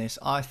for saying this.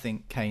 I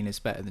think Kane is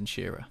better than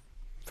Shearer,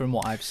 from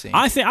what I've seen.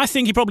 I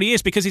think he probably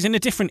is, because he's in a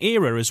different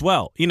era as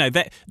well. You know,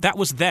 that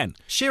was then.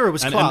 Shearer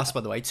was class,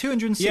 by the way.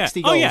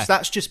 260 goals. Yeah.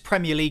 That's just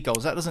Premier League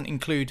goals. That doesn't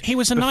include he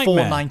was a before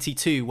nightmare.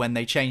 92 when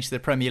they changed to the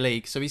Premier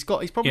League. So he's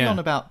probably on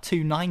about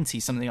 290,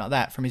 something like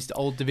that, from his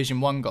old Division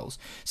 1 goals.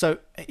 So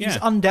he's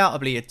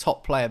undoubtedly a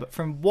top player. But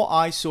from what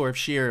I saw of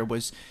Shearer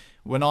was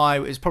it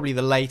was probably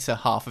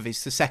the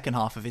second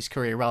half of his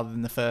career rather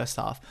than the first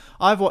half.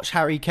 I've watched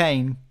Harry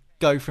Kane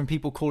go from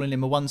people calling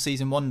him a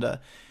one-season wonder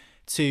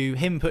to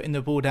him putting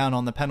the ball down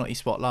on the penalty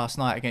spot last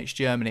night against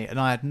Germany, and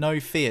I had no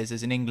fears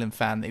as an England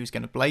fan that he was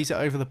going to blaze it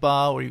over the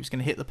bar or he was going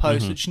to hit the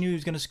post, which knew he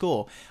was going to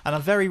score. And I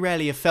very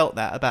rarely have felt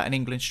that about an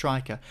England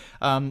striker.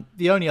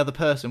 The only other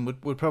person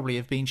would probably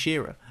have been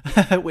Shearer,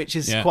 which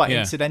is quite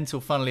incidental,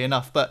 funnily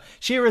enough. But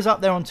Shearer's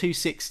up there on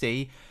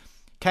 260.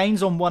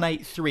 Kane's on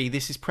 183.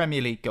 This is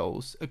Premier League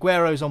goals.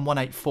 Aguero's on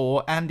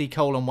 184. Andy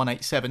Cole on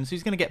 187. So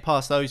he's going to get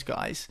past those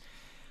guys.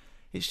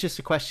 It's just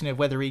a question of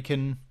whether he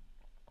can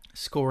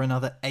score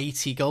another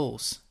 80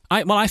 goals.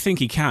 I think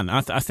he can.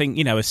 I think,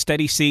 a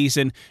steady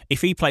season,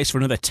 if he plays for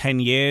another 10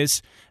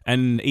 years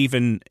and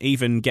even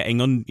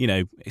getting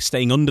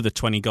staying under the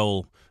 20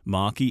 goal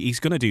mark, he's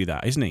going to do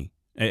that, isn't he?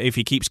 If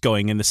he keeps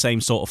going in the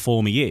same sort of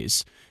form he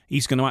is,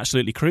 he's going to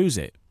absolutely cruise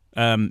it.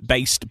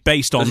 Based on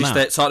that. Does he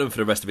stay at Tottenham for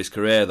the rest of his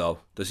career, though?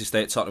 Does he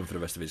stay at Tottenham for the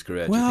rest of his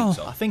career? Do you think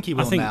so? I think he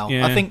will now.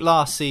 Yeah. I think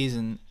last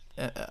season,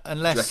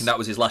 unless... Do you reckon that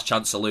was his last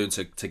chance saloon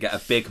to get a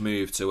big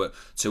move to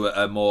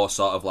a more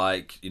sort of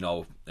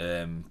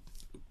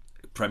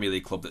Premier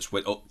League club that's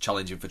up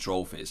challenging for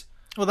trophies?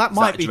 Well, that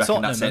might be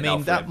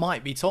Tottenham. That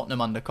might be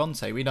Tottenham under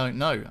Conte. We don't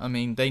know. I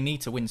mean, they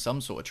need to win some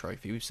sort of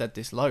trophy. We've said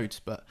this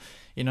loads, but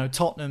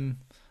Tottenham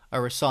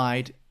are a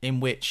side in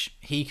which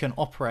he can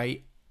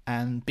operate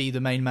and be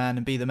the main man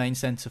and be the main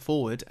centre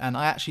forward. And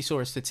I actually saw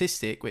a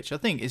statistic, which I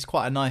think is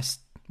quite a nice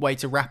way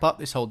to wrap up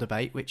this whole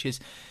debate, which is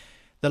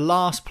the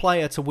last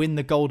player to win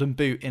the Golden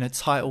Boot in a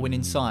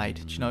title-winning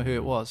side. Do you know who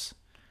it was?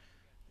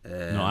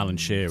 Not Alan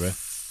Shearer.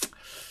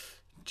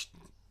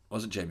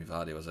 Wasn't Jamie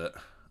Vardy, was it?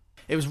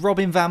 It was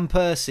Robin Van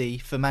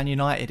Persie for Man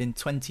United in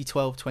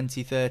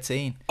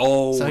 2012-2013.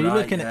 Oh, so you're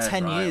looking at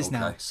 10 years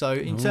now. So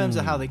in terms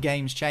of how the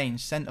game's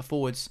changed, centre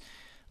forwards,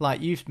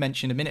 like you've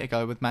mentioned a minute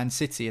ago with Man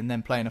City and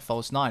then playing a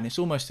false nine, it's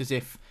almost as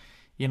if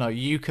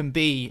you can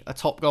be a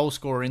top goal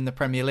scorer in the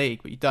Premier League,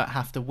 but you don't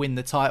have to win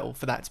the title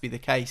for that to be the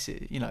case.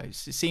 It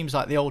seems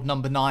like the old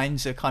number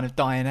nines are kind of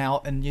dying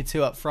out, and you're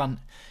two up front.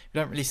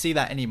 You don't really see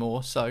that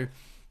anymore. So,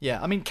 yeah,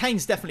 I mean,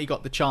 Kane's definitely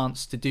got the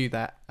chance to do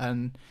that.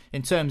 And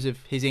in terms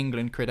of his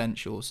England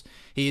credentials,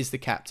 he is the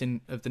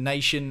captain of the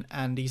nation,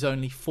 and he's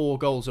only 4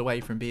 goals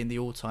away from being the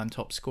all-time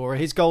top scorer.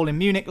 His goal in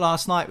Munich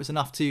last night was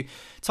enough to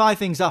tie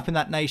things up in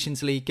that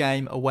Nations League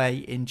game away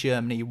in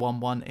Germany.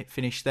 1-1, it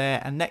finished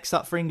there. And next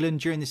up for England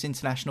during this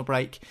international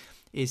break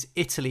is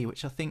Italy,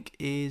 which I think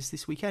is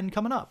this weekend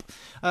coming up.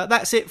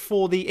 That's it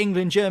for the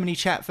England-Germany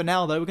chat for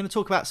now, though. We're going to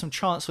talk about some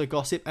transfer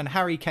gossip, and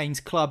Harry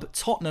Kane's club,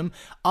 Tottenham,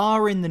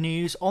 are in the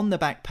news on the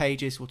back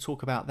pages. We'll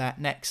talk about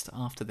that next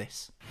after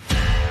this.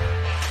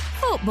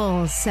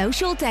 Football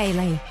Social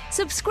Daily.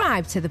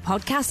 Subscribe to the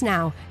podcast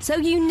now so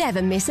you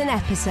never miss an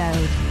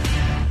episode.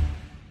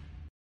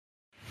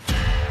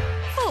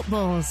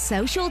 Football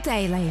Social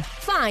Daily.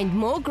 Find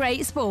more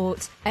great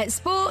sport at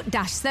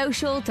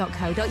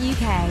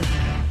sport-social.co.uk.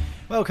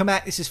 Welcome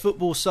back. This is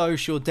Football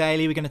Social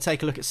Daily. We're going to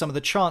take a look at some of the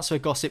transfer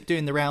gossip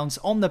doing the rounds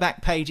on the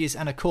back pages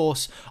and, of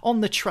course,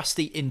 on the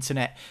trusty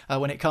internet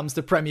when it comes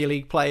to Premier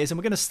League players. And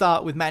we're going to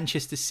start with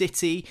Manchester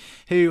City,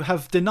 who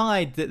have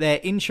denied that they're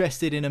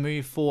interested in a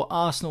move for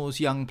Arsenal's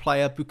young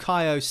player,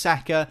 Bukayo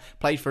Saka.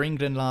 Played for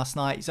England last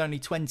night. He's only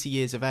 20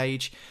 years of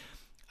age.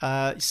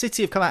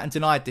 City have come out and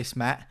denied this,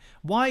 Matt.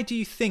 Why do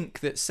you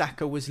think that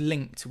Saka was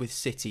linked with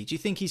City? Do you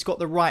think he's got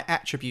the right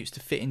attributes to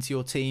fit into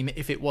your team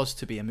if it was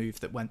to be a move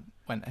that went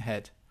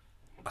ahead?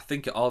 I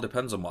think it all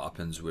depends on what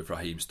happens with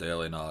Raheem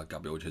Sterling or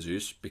Gabriel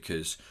Jesus,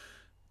 because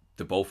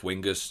they're both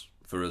wingers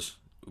for us.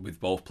 We've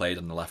both played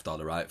on the left or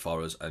the right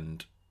for us,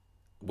 and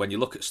when you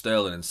look at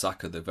Sterling and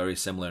Saka, they're very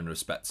similar in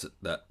respect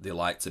that they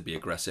like to be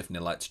aggressive and they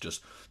like to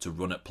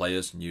run at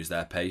players and use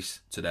their pace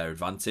to their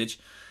advantage.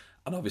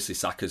 And obviously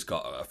Saka's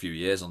got a few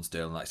years on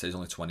Sterling. Like I say, he's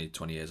only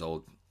 20 years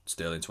old.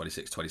 Sterling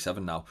 26,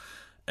 27 now.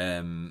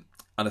 And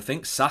I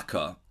think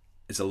Saka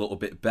is a little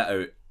bit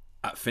better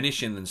at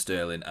finishing than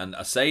Sterling. And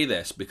I say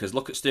this because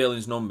look at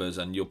Sterling's numbers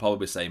and you'll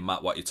probably say,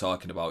 Matt, what you're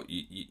talking about,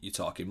 you're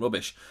talking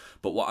rubbish.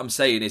 But what I'm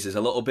saying is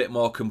a little bit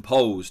more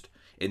composed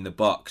in the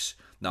box.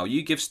 Now,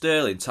 you give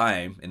Sterling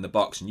time in the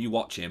box and you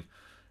watch him,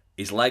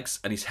 his legs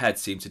and his head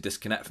seem to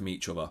disconnect from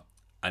each other.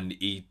 And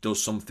he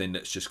does something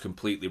that's just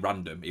completely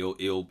random.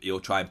 He'll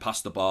try and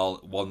pass the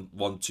ball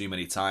one too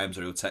many times,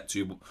 or he'll take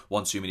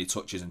one too many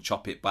touches and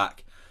chop it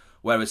back.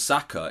 Whereas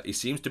Saka, he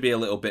seems to be a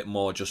little bit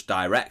more just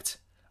direct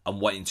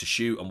and wanting to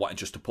shoot and wanting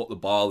just to put the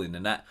ball in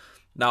the net.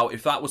 Now,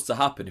 if that was to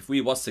happen, if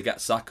we was to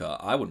get Saka,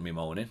 I wouldn't be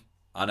moaning.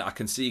 And I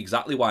can see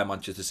exactly why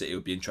Manchester City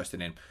would be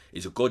interested in him.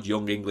 He's a good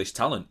young English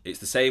talent. It's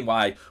the same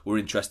why we're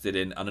interested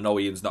in, and I know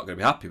Ian's not going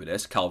to be happy with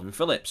this, Calvin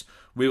Phillips.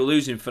 We were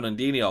losing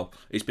Fernandinho.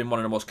 He's been one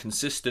of the most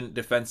consistent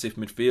defensive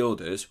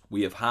midfielders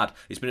we have had.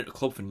 He's been at the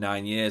club for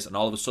 9 years, and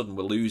all of a sudden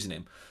we're losing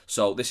him.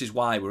 So this is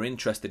why we're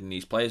interested in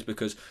these players,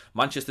 because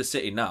Manchester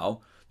City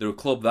now, they're a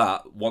club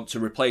that want to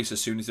replace as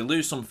soon as they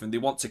lose something. They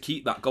want to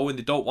keep that going.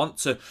 They don't want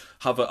to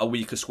have a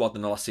weaker squad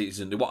than the last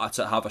season. They want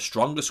to have a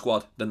stronger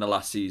squad than the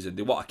last season.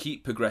 They want to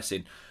keep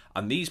progressing.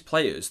 And these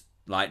players,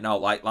 like now,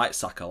 like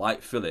Saka,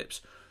 like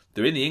Phillips,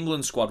 they're in the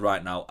England squad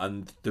right now,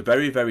 and they're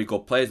very, very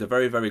good players. They're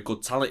very, very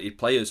good, talented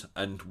players.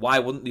 And why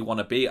wouldn't they want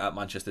to be at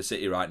Manchester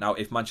City right now?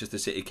 If Manchester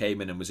City came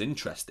in and was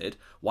interested,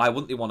 why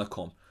wouldn't they want to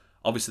come?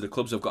 Obviously, the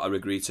clubs have got to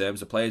agree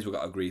terms, the players have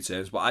got to agree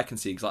terms, but I can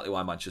see exactly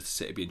why Manchester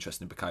City would be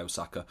interested in Bukayo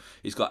Saka.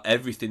 He's got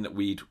everything that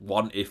we'd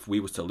want if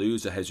we was to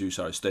lose a Jesus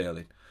or a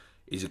Sterling.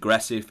 He's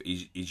aggressive,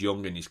 he's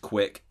young and he's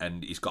quick,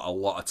 and he's got a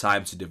lot of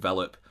time to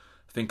develop.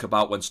 Think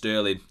about when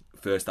Sterling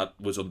first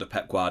was under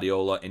Pep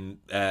Guardiola in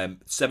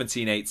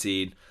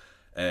 17-18,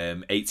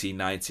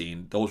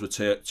 18-19. Those were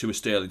two of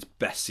Sterling's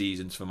best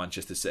seasons for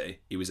Manchester City.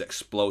 He was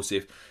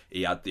explosive,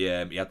 he had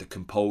the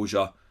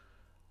composure,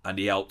 and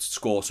he helped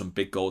score some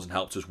big goals and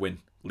helped us win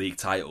league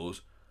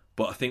titles.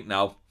 But I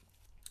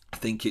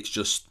think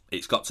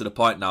it's got to the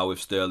point now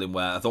with Sterling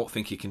where I don't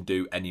think he can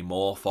do any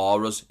more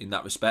for us in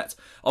that respect.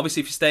 Obviously,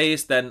 if he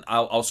stays, then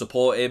I'll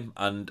support him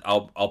and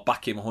I'll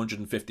back him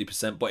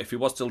 150%. But if he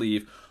was to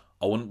leave,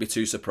 I wouldn't be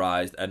too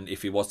surprised. And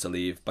if he was to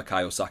leave,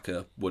 Bukayo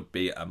Saka would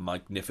be a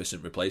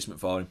magnificent replacement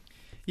for him.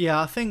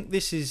 Yeah, I think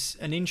this is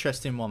an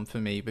interesting one for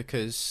me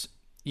because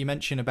you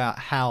mentioned about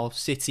how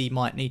City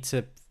might need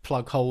to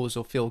plug holes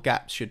or fill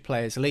gaps should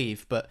players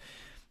leave, but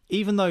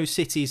even though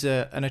City's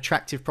an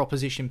attractive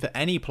proposition for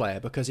any player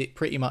because it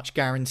pretty much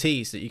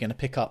guarantees that you're going to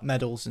pick up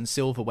medals and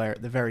silverware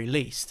at the very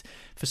least,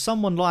 for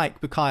someone like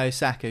Bukayo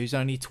Saka, who's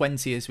only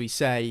 20 as we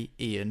say,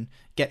 Ian,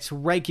 gets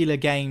regular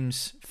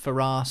games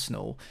for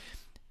Arsenal.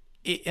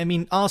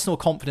 Arsenal are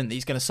confident that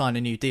he's going to sign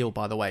a new deal,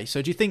 by the way.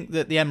 So do you think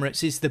that the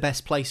Emirates is the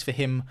best place for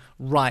him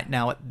right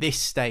now at this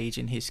stage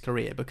in his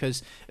career?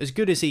 Because as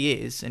good as he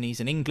is, and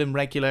he's an England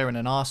regular and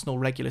an Arsenal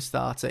regular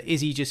starter,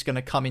 is he just going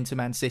to come into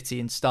Man City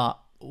and start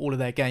all of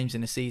their games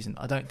in a season?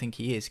 I don't think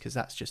he is, because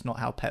that's just not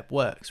how Pep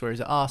works.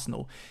 Whereas at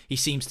Arsenal, he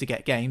seems to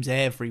get games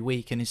every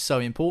week and is so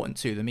important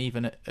to them,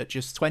 even at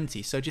just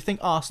 20. So do you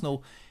think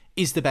Arsenal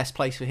is the best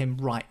place for him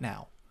right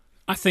now?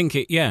 I think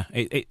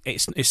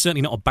it's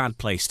certainly not a bad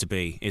place to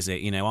be, is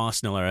it? You know,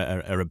 Arsenal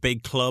are a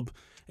big club.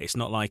 It's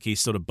not like he's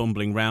sort of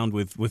bumbling around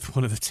with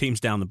one of the teams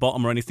down the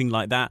bottom or anything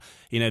like that.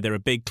 You know, they're a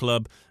big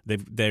club.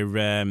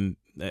 They're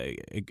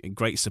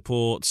great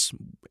support,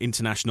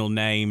 international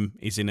name.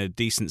 He's in a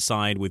decent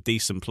side with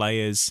decent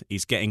players.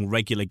 He's getting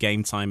regular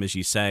game time, as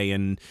you say,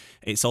 and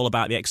it's all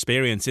about the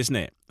experience, isn't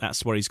it?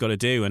 That's what he's got to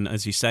do. And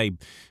as you say,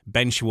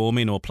 bench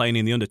warming or playing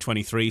in the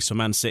under-23s for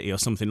Man City or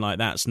something like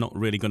that's not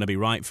really going to be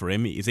right for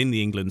him. He's in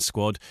the England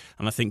squad,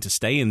 and I think to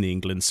stay in the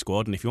England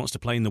squad, and if he wants to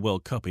play in the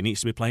World Cup, he needs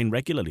to be playing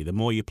regularly. The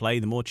more you play,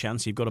 the more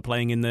chance you've got of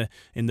playing in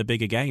the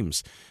bigger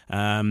games.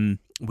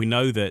 We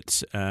know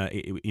that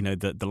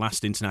the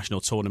last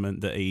international tournament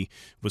that he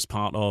was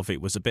part of,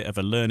 it was a bit of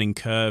a learning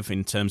curve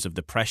in terms of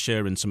the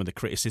pressure and some of the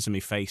criticism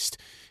he faced,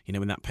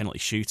 in that penalty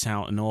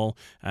shootout and all.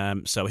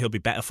 So he'll be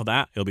better for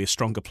that. He'll be a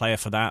stronger player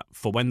for that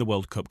for when the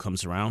World Cup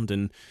comes around.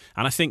 And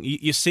I think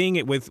you're seeing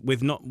it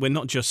with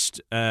not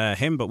just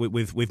him, but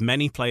with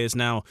many players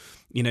now.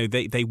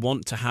 They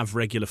want to have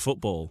regular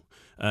football.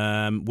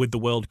 With the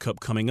World Cup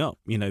coming up,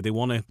 they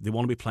want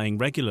to be playing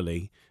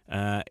regularly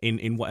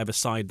in whatever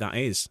side that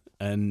is,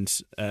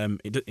 and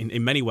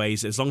in many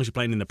ways, as long as you're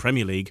playing in the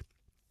Premier League,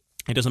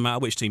 it doesn't matter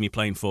which team you're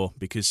playing for,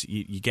 because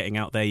you're getting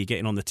out there, you're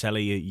getting on the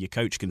telly, your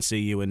coach can see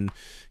you and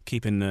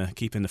keeping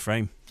the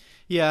frame.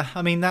 Yeah,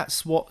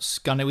 that's what's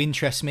going to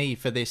interest me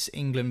for this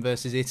England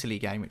versus Italy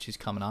game, which is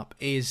coming up.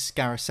 Is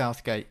Gareth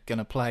Southgate going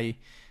to play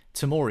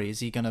Tomori?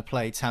 Is he going to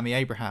play Tammy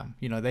Abraham?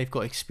 They've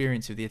got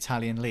experience of the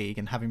Italian league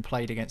and having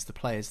played against the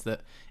players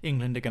that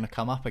England are going to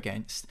come up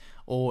against.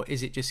 Or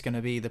is it just going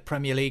to be the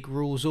Premier League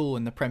rules all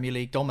and the Premier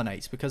League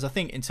dominates? Because I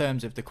think in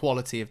terms of the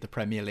quality of the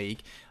Premier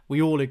League,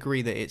 we all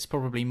agree that it's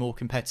probably more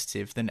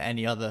competitive than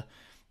any other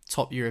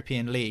top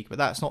European league. But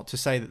that's not to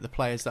say that the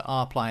players that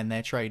are playing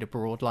their trade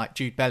abroad, like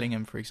Jude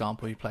Bellingham, for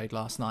example, who played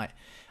last night,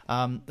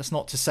 that's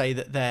not to say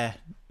that they're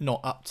not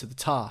up to the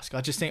task.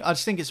 I just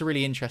think it's a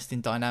really interesting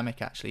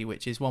dynamic, actually,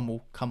 which is one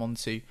we'll come on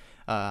to,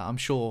 I'm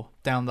sure,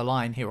 down the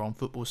line here on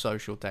Football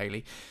Social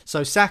Daily.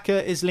 So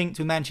Saka is linked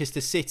with Manchester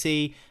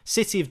City.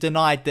 City have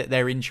denied that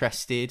they're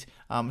interested.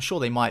 I'm sure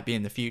they might be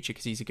in the future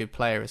because he's a good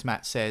player, as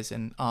Matt says,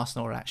 and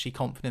Arsenal are actually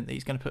confident that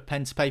he's going to put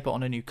pen to paper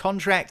on a new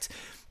contract.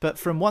 But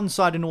from one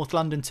side of North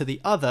London to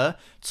the other,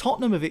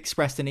 Tottenham have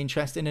expressed an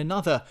interest in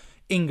another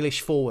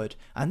English forward,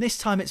 and this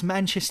time it's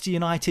Manchester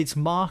United's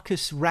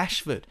Marcus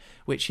Rashford,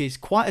 which is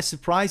quite a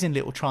surprising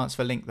little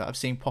transfer link that I've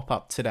seen pop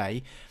up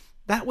today.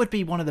 that would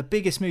be one of the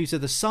biggest moves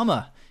of the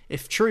summer,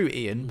 if true,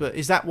 Ian. But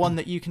is that one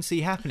that you can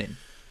see happening?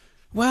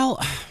 Well,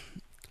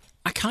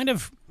 I kind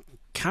of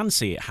can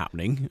see it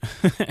happening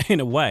in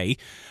a way.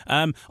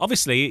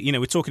 Obviously,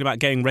 we're talking about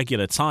getting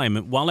regular time.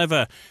 While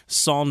ever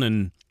Son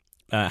and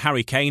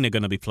Harry Kane are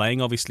going to be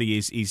playing, obviously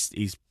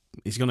he's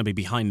going to be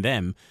behind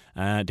them,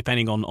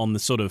 depending on the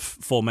sort of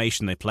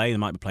formation they play. They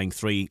might be playing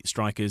three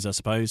strikers, I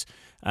suppose.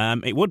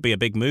 It would be a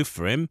big move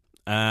for him.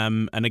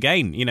 And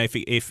again,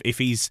 if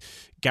he's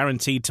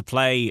guaranteed to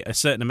play a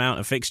certain amount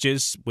of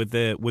fixtures with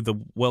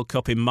the World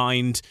Cup in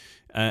mind,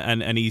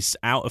 and he's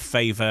out of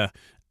favour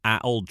at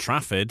Old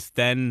Trafford,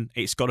 then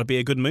it's got to be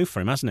a good move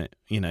for him, hasn't it?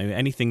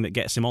 Anything that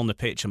gets him on the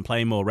pitch and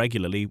playing more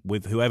regularly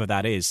with whoever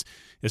that is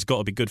has got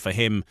to be good for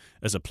him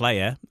as a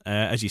player.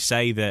 As you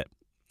say, that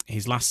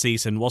his last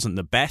season wasn't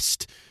the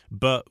best,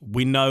 but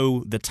we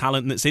know the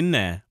talent that's in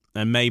there.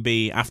 And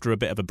maybe after a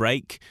bit of a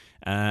break,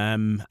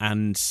 and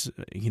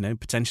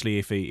potentially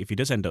if he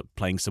does end up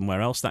playing somewhere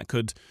else, that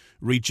could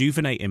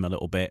rejuvenate him a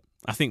little bit.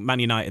 I think Man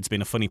United's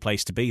been a funny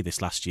place to be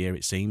this last year,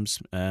 it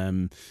seems.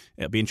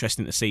 It'll be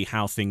interesting to see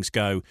how things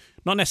go.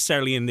 Not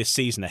necessarily in this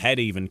season ahead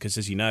even, because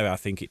as you know, I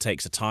think it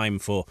takes a time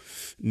for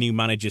new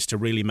managers to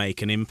really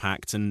make an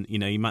impact. And,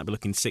 you might be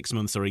looking 6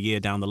 months or a year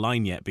down the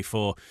line yet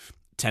before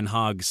Ten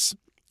Hag's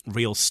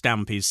real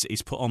stamp is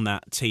put on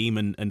that team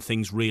and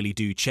things really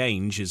do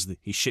change as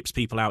he ships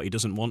people out he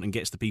doesn't want and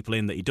gets the people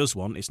in that he does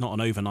want. It's not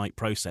an overnight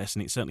process,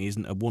 and it certainly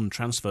isn't a one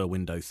transfer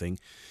window thing.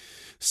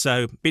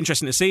 So, be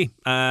interesting to see.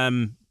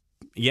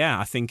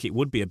 I think it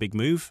would be a big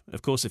move,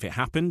 of course, if it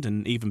happened,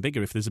 and even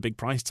bigger if there's a big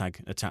price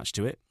tag attached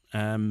to it.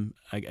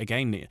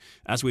 Again,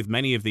 as with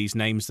many of these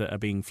names that are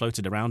being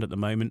floated around at the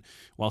moment,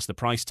 whilst the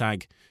price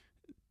tag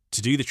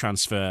to do the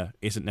transfer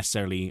isn't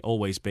necessarily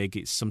always big,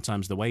 it's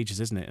sometimes the wages,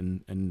 isn't it?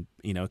 And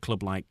a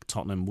club like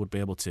Tottenham would be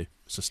able to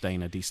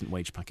sustain a decent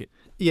wage packet.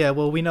 Yeah,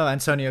 well, we know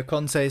Antonio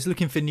Conte is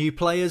looking for new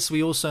players.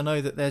 We also know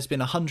that there's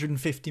been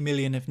 150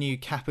 million of new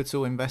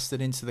capital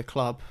invested into the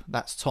club.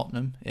 That's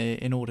Tottenham,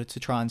 in order to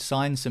try and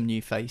sign some new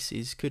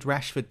faces. Could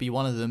Rashford be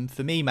one of them?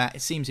 For me, Matt,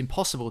 it seems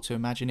impossible to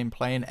imagine him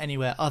playing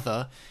anywhere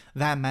other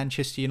than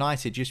Manchester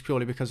United, just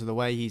purely because of the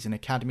way he's an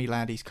academy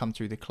lad. He's come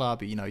through the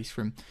club. He's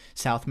from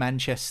South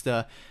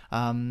Manchester.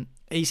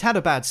 He's had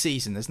a bad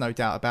season, there's no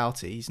doubt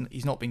about it.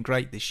 He's not been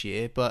great this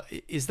year, but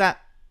is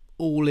that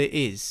all it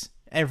is?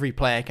 Every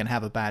player can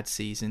have a bad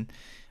season.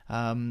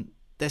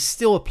 There's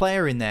still a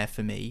player in there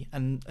for me,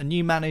 and a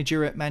new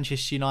manager at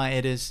Manchester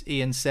United, as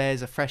Ian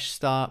says, a fresh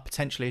start,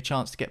 potentially a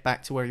chance to get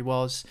back to where he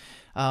was.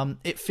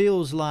 It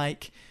feels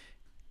like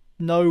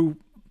no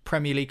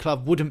Premier League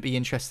club wouldn't be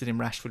interested in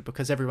Rashford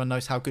because everyone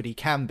knows how good he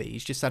can be.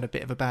 He's just had a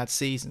bit of a bad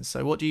season.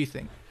 So what do you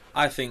think?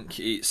 I think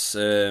it's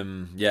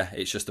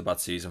just a bad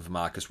season for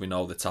Marcus. We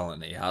know the talent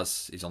that he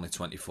has. He's only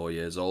 24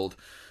 years old.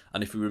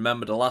 And if we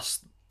remember, the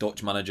last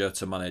Dutch manager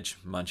to manage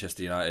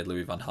Manchester United,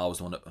 Louis van Gaal, was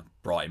the one that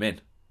brought him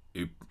in.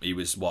 He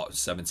was,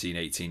 17,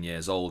 18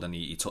 years old, and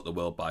he took the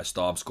world by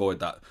storm, scored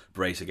that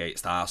brace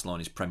against Arsenal on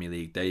his Premier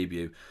League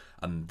debut,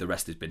 and the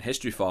rest has been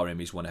history for him.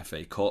 He's won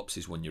FA Cups,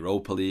 he's won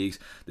Europa Leagues.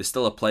 There's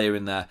still a player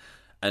in there.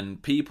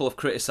 And people have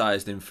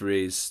criticised him for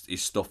his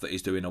stuff that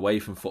he's doing away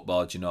from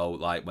football,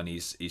 like when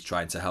he's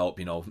trying to help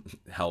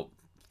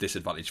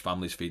disadvantaged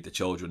families feed the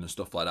children and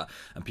stuff like that.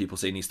 And people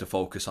say he needs to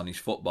focus on his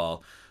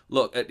football.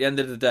 Look, at the end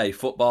of the day,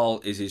 football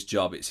is his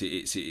job. It's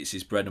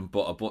his bread and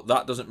butter. But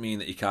that doesn't mean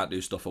that he can't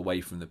do stuff away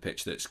from the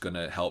pitch that's going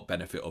to help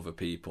benefit other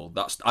people.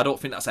 I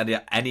don't think that's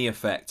any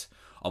effect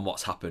on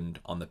what's happened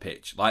on the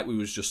pitch. Like we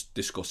was just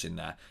discussing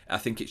there, I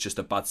think it's just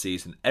a bad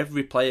season.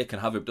 Every player can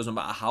have it. It doesn't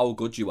matter how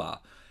good you are.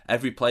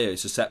 Every player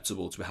is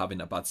susceptible to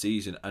having a bad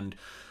season. And,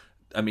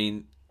 I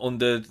mean,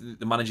 under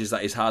the managers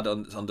that he's had,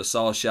 under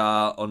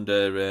Solskjaer,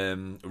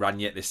 under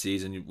Ranieri this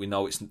season, we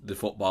know the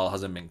football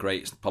hasn't been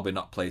great. It's probably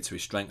not played to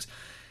his strengths.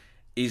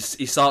 He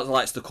sort of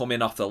likes to come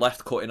in off the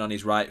left, cutting on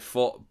his right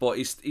foot, but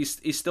he's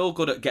still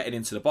good at getting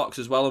into the box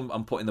as well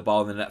and putting the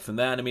ball in the net from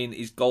there. And, I mean,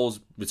 his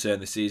goals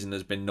return this season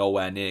has been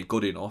nowhere near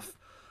good enough.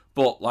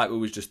 But like we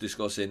was just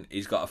discussing,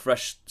 he's got a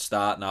fresh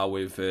start now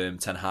with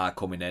Ten Hag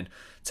coming in.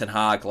 Ten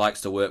Hag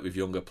likes to work with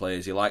younger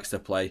players. He likes to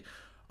play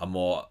a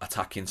more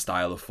attacking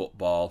style of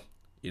football.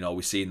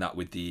 We've seen that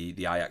with the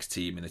Ajax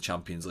team in the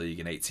Champions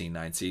League in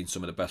 18-19.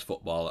 Some of the best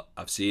football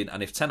I've seen.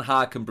 And if Ten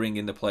Hag can bring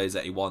in the players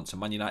that he wants, and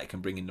Man United can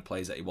bring in the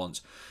players that he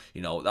wants,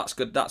 that's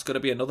good. That's going to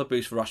be another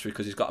boost for Rashford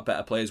because he's got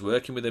better players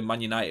working with him.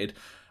 Man United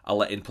are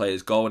letting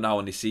players go now,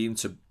 and they seem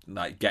to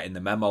getting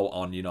the memo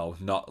on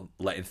not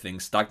letting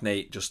things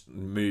stagnate, just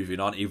moving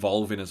on,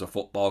 evolving as a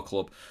football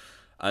club.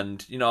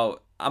 And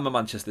I'm a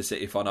Manchester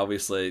City fan.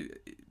 Obviously,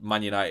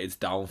 Man United's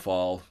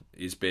downfall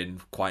has been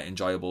quite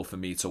enjoyable for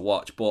me to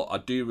watch, but I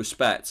do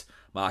respect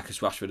Marcus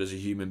Rashford as a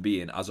human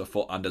being, as a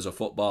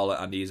footballer,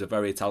 and he's a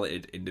very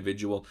talented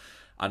individual.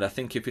 And I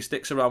think if he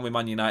sticks around with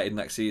Man United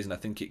next season, I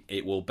think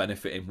it will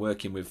benefit him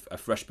working with a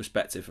fresh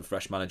perspective, a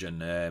fresh manager,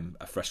 and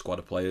a fresh squad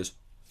of players.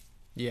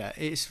 Yeah,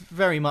 it's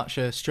very much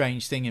a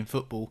strange thing in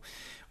football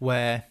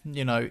where,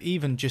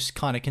 even just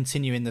kind of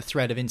continuing the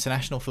thread of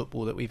international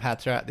football that we've had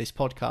throughout this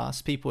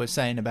podcast, people are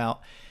saying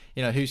about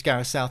who's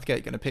Gareth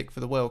Southgate going to pick for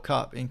the World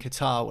Cup in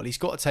Qatar? Well, he's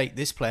got to take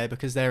this player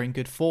because they're in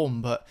good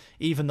form. But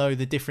even though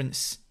the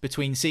difference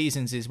between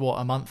seasons is,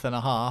 a month and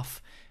a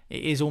half,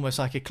 it is almost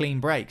like a clean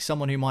break.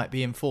 Someone who might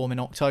be in form in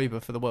October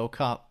for the World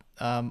Cup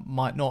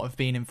might not have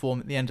been in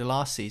form at the end of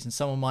last season.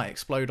 Someone might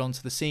explode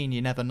onto the scene,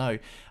 you never know.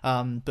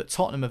 But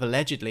Tottenham have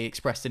allegedly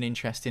expressed an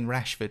interest in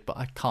Rashford, but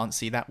I can't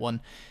see that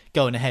one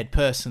going ahead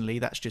personally.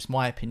 That's just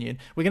my opinion.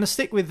 We're going to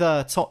stick with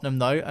Tottenham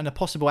though, and a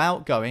possible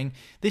outgoing.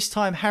 This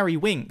time Harry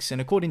Winks,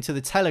 and according to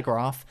the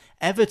Telegraph,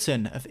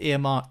 Everton have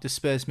earmarked the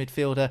Spurs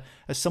midfielder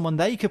as someone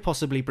they could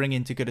possibly bring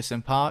into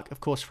Goodison Park. Of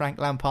course, Frank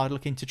Lampard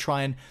looking to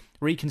try and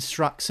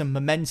reconstruct some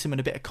momentum and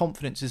a bit of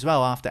confidence as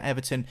well after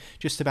Everton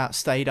just about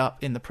stayed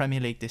up in the Premier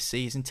League this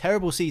season.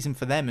 Terrible season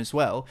for them as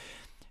well.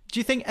 Do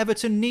you think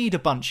Everton need a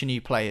bunch of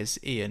new players,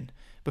 Ian?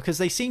 Because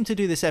they seem to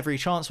do this every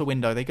transfer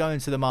window. They go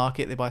into the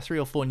market, they buy 3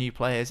 or 4 new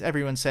players,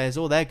 everyone says,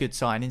 they're good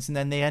signings, and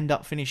then they end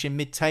up finishing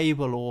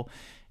mid-table, or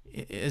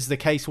as the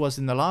case was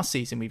in the last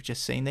season we've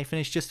just seen, they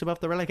finished just above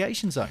the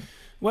relegation zone.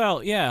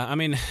 Well, yeah, I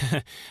mean,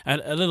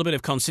 a little bit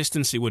of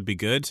consistency would be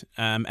good.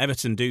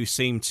 Everton do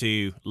seem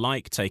to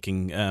like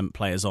taking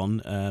players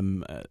on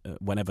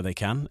whenever they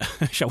can,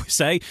 shall we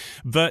say.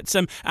 But,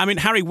 I mean,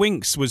 Harry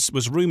Winks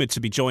was rumoured to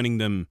be joining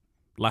them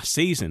last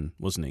season,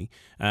 wasn't he?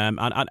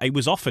 And he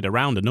was offered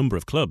around a number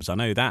of clubs. I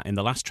know that in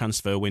the last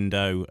transfer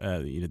window,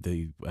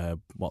 the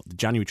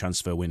January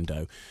transfer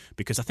window,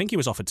 because I think he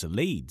was offered to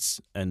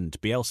Leeds and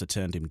Bielsa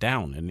turned him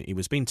down, and he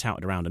was being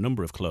touted around a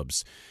number of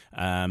clubs.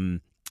 I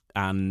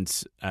don't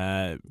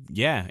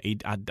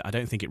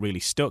think it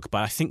really stuck,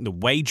 but I think the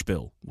wage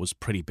bill was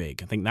pretty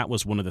big. I think that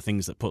was one of the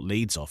things that put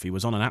Leeds off. He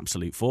was on an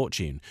absolute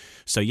fortune.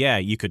 So, yeah,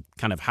 you could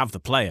kind of have the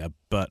player,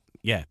 but,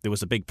 yeah, there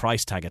was a big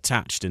price tag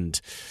attached,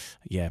 and,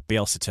 yeah,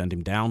 Bielsa turned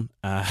him down.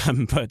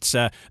 But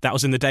that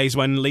was in the days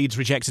when Leeds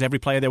rejected every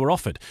player they were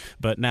offered.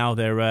 But now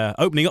they're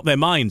opening up their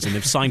minds, and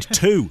they've signed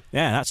 2.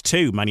 Yeah, that's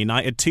 2. Man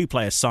United, 2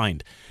 players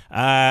signed.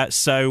 I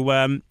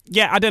don't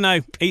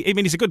know. I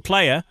mean, he's a good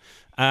player.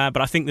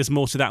 But I think there's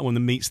more to that one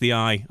than meets the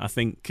eye. I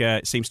think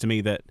it seems to me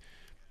that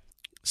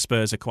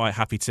Spurs are quite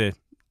happy to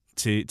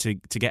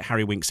get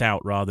Harry Winks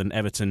out rather than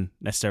Everton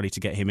necessarily to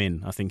get him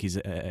in. I think his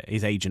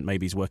agent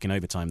maybe is working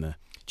overtime there.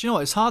 Do you know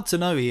what? It's hard to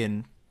know,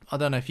 Ian. I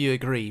don't know if you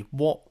agree.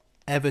 What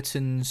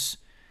Everton's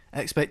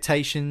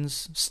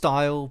expectations,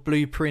 style,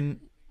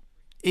 blueprint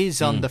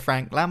is under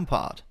Frank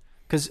Lampard.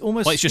 Because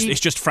it's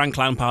just Frank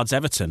Lampard's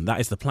Everton.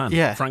 That is the plan.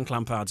 Yeah. Frank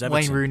Lampard's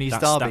Everton. Wayne Rooney's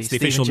Derby. That's the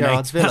Steven official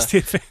Gerrard's name.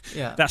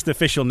 Villa. That's the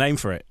official name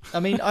for it. I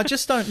mean, I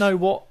just don't know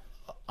what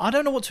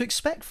to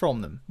expect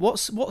from them.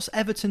 What's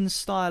Everton's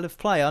style of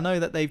play? I know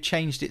that they've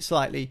changed it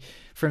slightly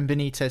from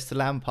Benitez to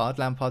Lampard.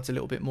 Lampard's a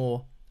little bit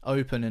more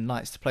open and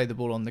likes to play the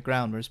ball on the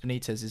ground, whereas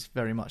Benitez is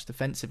very much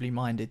defensively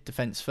minded,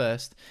 defence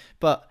first.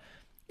 But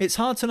it's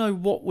hard to know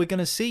what we're going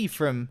to see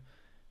from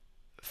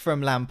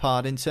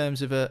Lampard in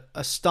terms of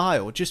a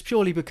style, just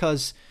purely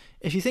because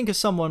if you think of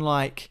someone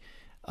like,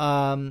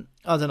 like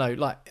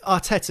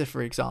Arteta,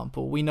 for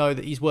example, we know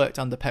that he's worked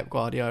under Pep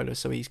Guardiola,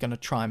 so he's going to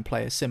try and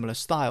play a similar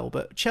style.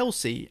 But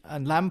Chelsea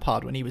and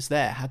Lampard, when he was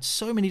there, had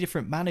so many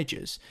different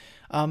managers.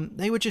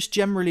 They were just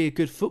generally a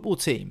good football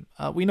team.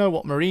 We know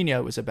what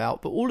Mourinho was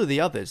about, but all of the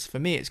others, for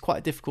me, it's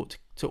quite difficult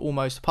to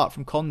almost, apart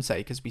from Conte,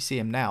 because we see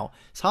him now,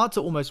 it's hard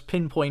to almost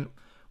pinpoint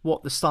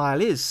what the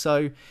style is.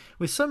 So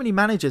with so many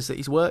managers that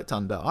he's worked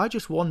under, I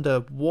just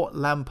wonder what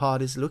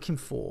Lampard is looking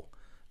for.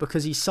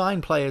 Because he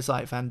signed players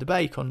like Van der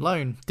Beek on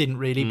loan, didn't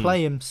really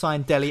play him.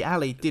 Signed Dele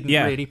Alli, didn't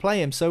really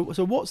play him. So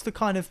what's the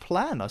kind of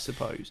plan, I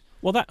suppose?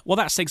 Well,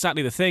 that's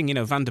exactly the thing.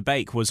 Van der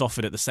Beek was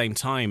offered at the same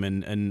time,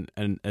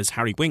 and as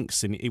Harry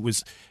Winks, and it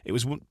was.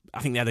 I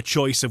think they had a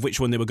choice of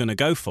which one they were going to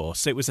go for.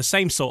 So it was the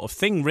same sort of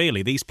thing,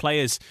 really. These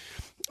players,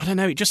 I don't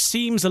know. It just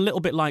seems a little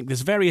bit like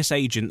there's various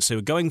agents who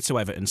are going to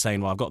Everton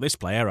saying, "Well, I've got this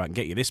player, I can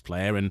get you this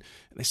player," and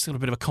it's sort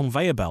of a bit of a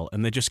conveyor belt,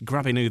 and they're just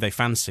grabbing who they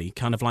fancy,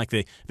 kind of like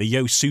the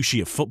Yo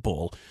Sushi of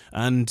football,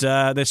 and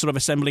they're sort of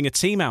assembling a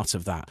team out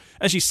of that.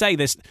 As you say,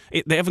 they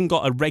haven't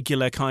got a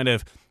regular kind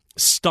of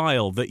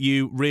style that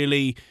you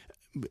really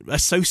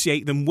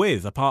associate them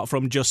with, apart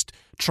from just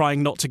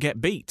trying not to get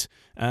beat,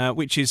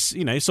 which is,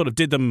 sort of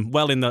did them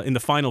well in the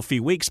final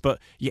few weeks, but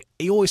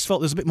he always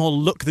felt there's a bit more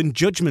luck than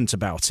judgment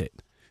about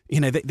it.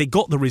 They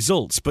got the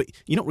results, but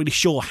you're not really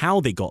sure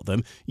how they got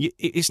them.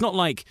 It's not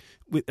like,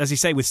 as you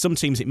say, with some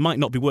teams it might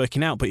not be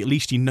working out, but at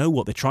least you know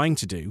what they're trying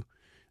to do.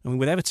 I mean,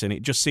 with Everton,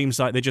 it just seems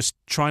like they're just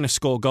trying to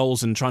score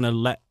goals and trying to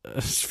let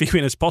as few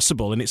in as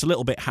possible, and it's a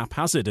little bit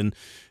haphazard, and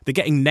they're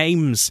getting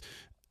names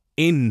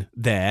in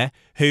there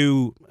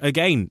who,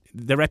 again,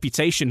 their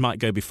reputation might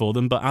go before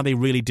them, but are they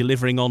really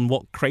delivering on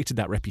what created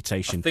that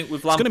reputation? I think with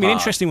it's Lampard, going to be an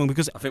interesting one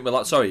because I think with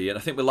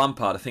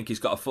Lampard, I think he's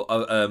got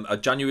a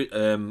January,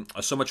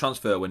 a summer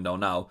transfer window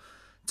now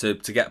to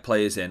get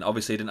players in.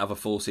 Obviously, he didn't have a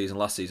full season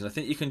last season. I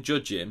think you can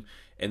judge him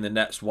in the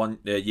next 1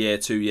 year,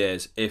 2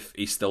 years if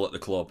he's still at the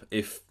club.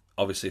 If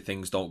obviously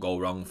things don't go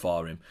wrong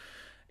for him.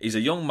 He's a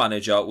young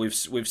manager. We've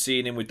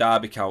seen him with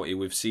Derby County.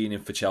 We've seen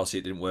him for Chelsea.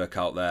 It didn't work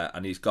out there,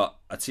 and he's got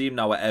a team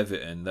now at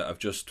Everton that have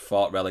just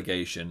fought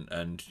relegation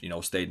and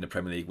stayed in the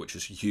Premier League, which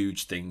is a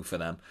huge thing for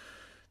them.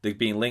 They've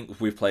been linked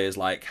with players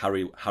like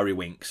Harry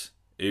Winks,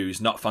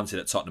 who's not fancied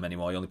at Tottenham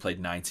anymore. He only played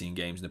 19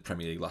 games in the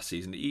Premier League last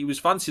season. He was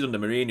fancied under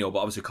Mourinho, but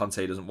obviously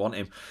Conte doesn't want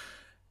him.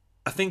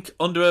 I think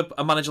under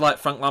a manager like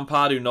Frank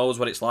Lampard, who knows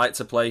what it's like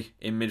to play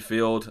in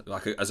midfield,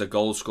 as a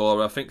goal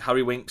scorer, I think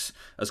Harry Winks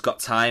has got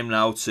time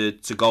now to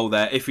go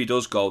there. If he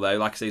does go there,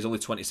 like I say, he's only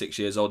 26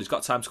 years old. He's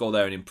got time to go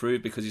there and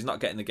improve because he's not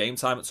getting the game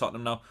time at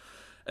Tottenham now.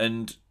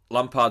 And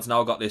Lampard's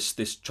now got this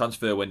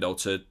transfer window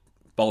to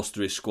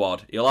bolster his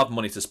squad. He'll have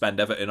money to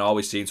spend. Everton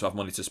always seem to have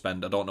money to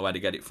spend. I don't know where to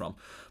get it from,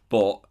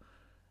 but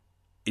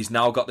he's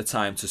now got the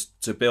time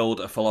to build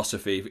a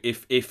philosophy.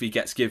 If he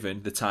gets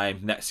given the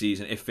time next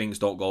season, if things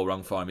don't go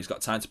wrong for him, he's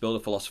got time to build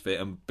a philosophy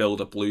and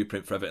build a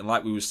blueprint for Everton.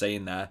 Like we were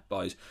saying there,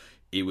 boys,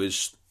 he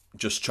was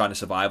just trying to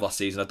survive last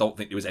season. I don't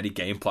think there was any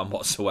game plan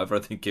whatsoever. I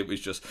think it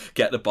was just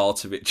get the ball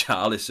to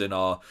Richarlison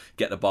or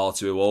get the ball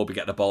to Iwobi,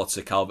 get the ball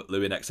to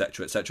Calvert-Lewin,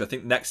 etc., etc. I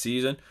think next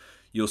season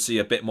you'll see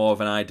a bit more of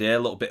an idea, a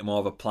little bit more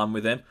of a plan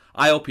with him.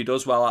 I hope he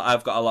does well.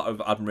 I've got a lot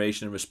of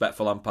admiration and respect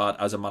for Lampard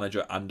as a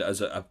manager and as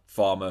a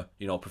former,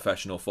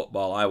 professional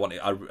footballer. I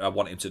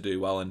want him to do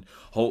well, and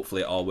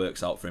hopefully it all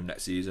works out for him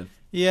next season.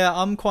 Yeah,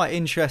 I'm quite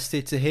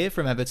interested to hear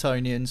from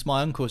Evertonians.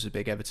 My uncle's a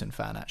big Everton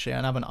fan, actually,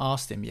 and I haven't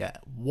asked him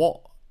yet. What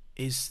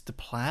is the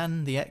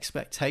plan, the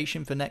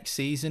expectation for next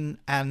season,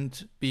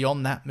 and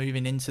beyond that,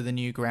 moving into the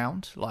new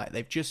ground? Like,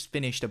 they've just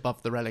finished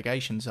above the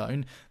relegation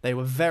zone. They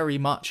were very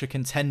much a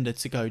contender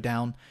to go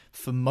down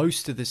for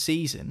most of the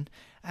season,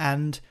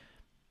 and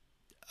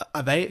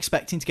are they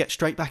expecting to get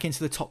straight back into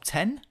the top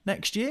 10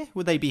 next year?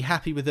 Would they be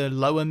happy with a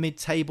lower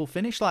mid-table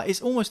finish? Like,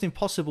 it's almost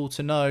impossible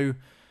to know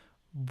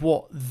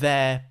what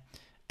their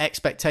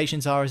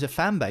expectations are as a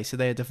fan base. Are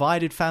they a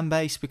divided fan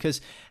base?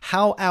 Because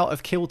how out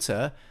of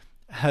kilter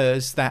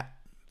has that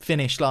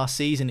finish last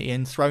season,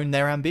 Ian, thrown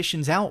their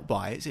ambitions out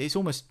by? It's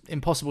almost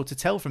impossible to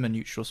tell from a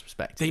neutral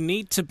perspective. They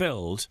need to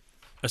build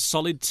a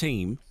solid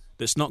team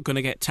that's not going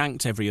to get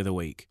tanked every other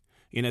week.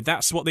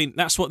 That's what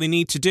they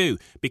need to do,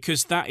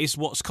 because that is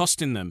what's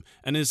costing them.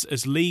 And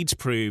as Leeds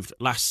proved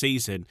last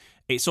season,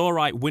 it's all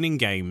right winning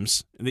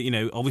games.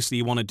 Obviously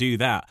you want to do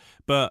that,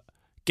 but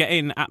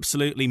getting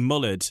absolutely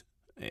mullered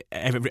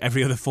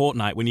every other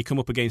fortnight when you come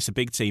up against a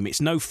big team, it's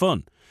no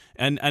fun.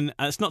 And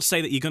it's not to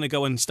say that you're going to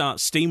go and start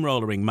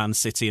steamrollering Man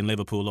City and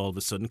Liverpool all of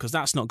a sudden, because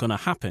that's not going to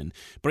happen.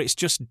 But it's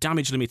just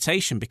damage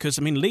limitation, because,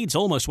 Leeds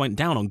almost went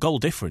down on goal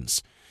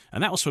difference.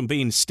 And that was from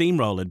being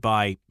steamrolled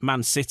by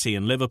Man City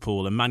and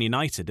Liverpool and Man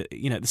United, at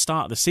the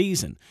start of the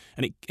season.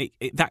 And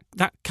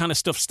that kind of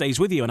stuff stays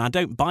with you. And I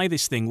don't buy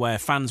this thing where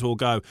fans will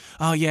go,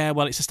 oh yeah,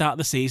 well, it's the start of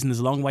the season, there's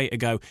a long way to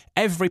go.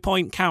 Every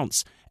point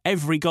counts.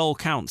 Every goal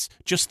counts,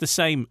 just the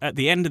same at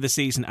the end of the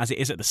season as it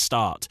is at the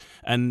start.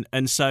 And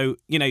so,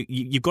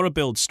 you've got to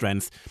build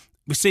strength.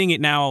 We're seeing it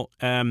now.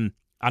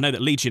 I know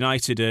that Leeds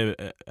United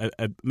are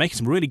making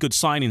some really good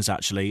signings,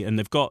 actually, and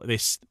they've got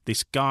this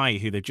guy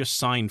who they've just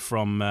signed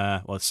from,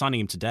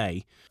 signing him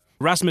today,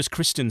 Rasmus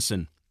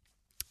Christensen,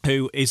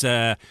 who is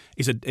a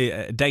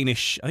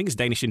Danish, I think it's a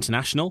Danish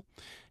international.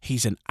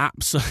 He's an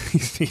absolute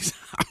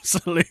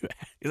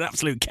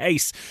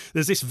case.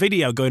 There's this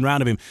video going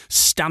around of him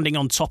standing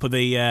on top of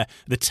the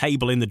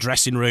table in the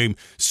dressing room,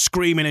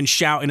 screaming and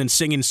shouting and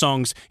singing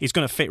songs. He's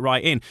going to fit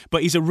right in,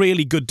 but he's a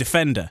really good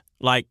defender,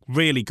 like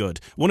really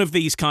good. One of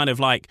these kind of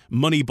like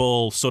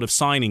Moneyball sort of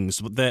signings.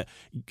 The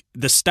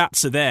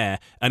stats are there,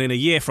 and in a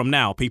year from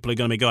now, people are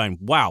going to be going,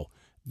 "Wow,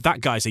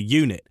 that guy's a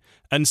unit."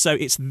 And so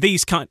it's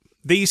these kind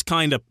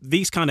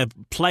of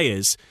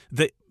players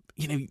that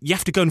you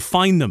have to go and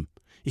find them.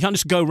 You can't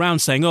just go around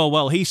saying, oh,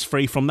 well, he's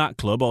free from that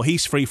club or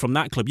he's free from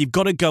that club. You've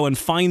got to go and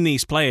find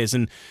these players.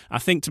 And I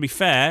think, to be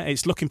fair,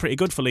 it's looking pretty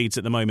good for Leeds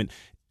at the moment,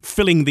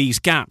 filling these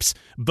gaps.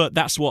 But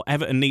that's what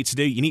Everton needs to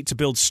do. You need to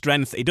build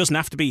strength. It doesn't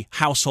have to be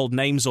household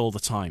names all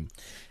the time.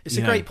 It's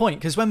a great point,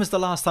 because when was the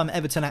last time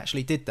Everton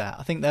actually did that?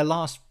 I think their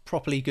last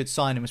properly good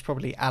signing was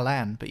probably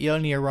Alan, but he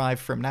only arrived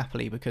from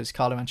Napoli because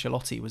Carlo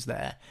Ancelotti was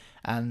there.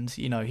 And,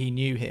 he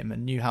knew him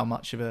and knew how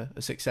much of a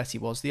success he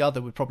was. The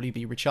other would probably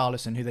be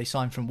Richarlison, who they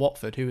signed from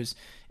Watford, who was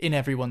in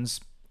everyone's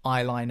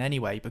eye line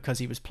anyway because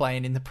he was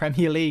playing in the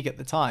Premier League at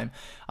the time.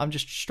 I'm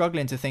just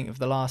struggling to think of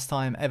the last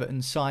time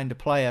Everton signed a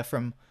player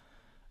from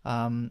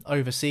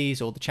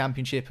overseas or the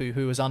Championship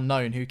who was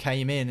unknown, who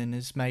came in and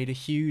has made a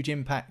huge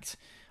impact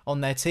on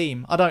their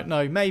team. I don't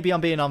know. Maybe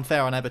I'm being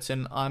unfair on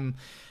Everton. I'm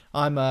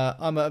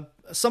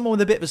someone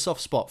with a bit of a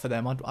soft spot for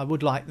them. I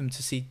would like them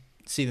to see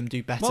them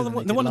do better. Well,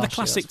 they're one of the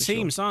classic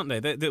teams, aren't they?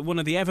 They're one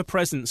of the ever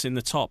presents in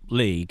the top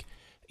league.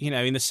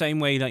 In the same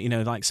way that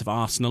likes of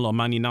Arsenal or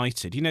Man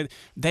United.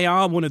 They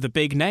are one of the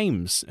big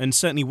names, and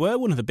certainly were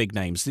one of the big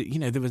names.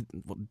 There was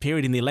a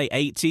period in the late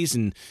 80s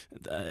and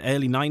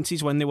early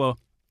 90s when they were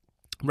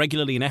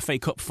regularly in FA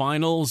Cup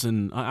finals,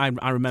 and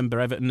I remember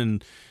Everton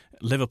and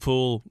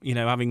Liverpool,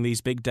 having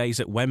these big days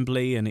at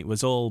Wembley, and it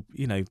was all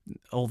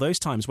those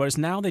times. Whereas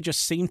now they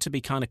just seem to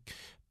be kind of,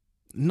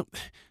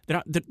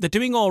 they're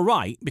doing all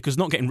right because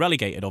not getting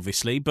relegated,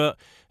 obviously. But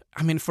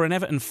I mean, for an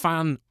Everton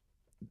fan,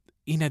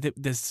 you know,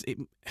 it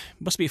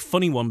must be a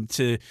funny one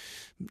to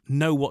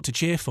know what to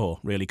cheer for,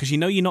 really, because you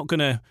know you're not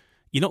gonna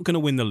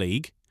win the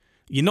league,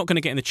 you're not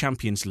gonna get in the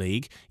Champions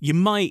League. You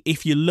might,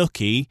 if you're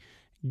lucky,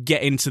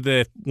 get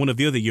into one of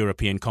the other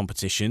European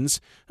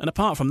competitions, and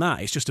apart from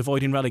that, it's just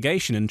avoiding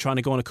relegation and trying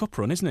to go on a cup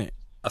run, isn't it?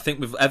 I think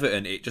with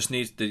Everton, it just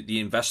needs the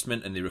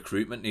investment and the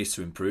recruitment needs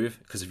to improve,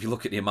 because if you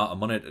look at the amount of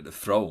money that they've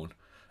thrown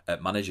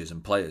at managers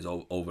and players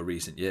over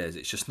recent years,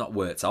 it's just not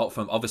worked out for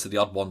them. Obviously, the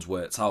odd ones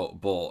worked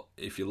out, but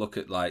if you look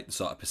at like the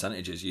sort of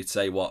percentages, you'd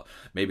say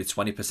maybe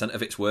 20%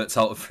 of it's worked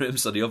out for him,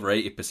 so the other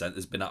 80%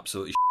 has been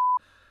absolutely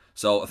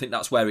So I think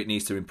that's where it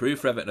needs to improve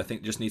for Everton. I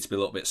think it just needs to be a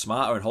little bit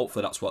smarter, and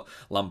hopefully that's what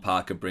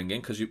Lampard can bring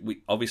in, because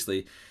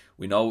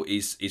we know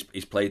he's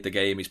played the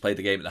game. He's played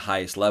the game at the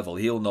highest level.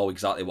 He'll know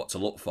exactly what to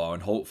look for,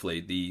 and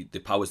hopefully the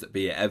powers that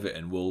be at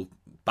Everton will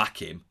back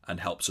him and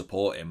help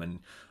support him, and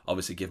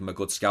obviously give him a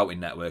good scouting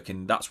network.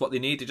 And that's what they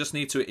need. They just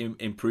need to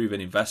improve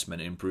in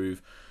investment,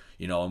 improve,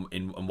 in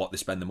what they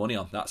spend the money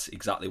on. That's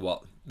exactly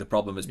what the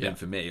problem has been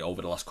for me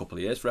over the last couple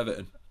of years for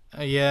Everton.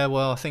 Yeah,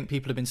 well, I think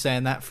people have been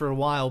saying that for a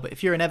while. But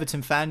if you're an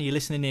Everton fan, you're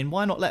listening in,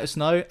 why not let us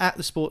know at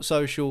the Sports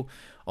Social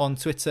on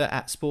Twitter,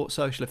 at Sports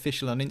Social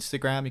Official on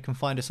Instagram. You can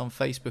find us on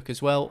Facebook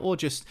as well, or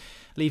just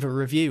leave a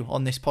review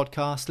on this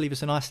podcast. Leave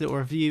us a nice little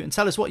review and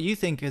tell us what you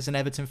think as an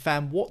Everton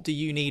fan. What do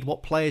you need?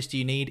 What players do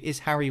you need? Is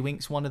Harry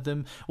Winks one of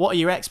them? What are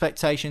your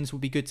expectations?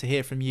 Would be good to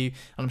hear from you,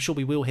 and I'm sure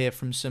we will hear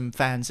from some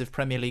fans of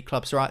Premier League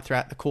clubs right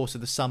throughout the course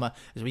of the summer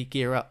as we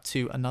gear up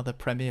to another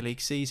Premier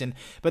League season.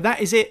 But that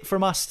is it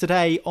from us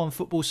today on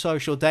Football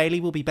Social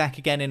Daily. We'll be back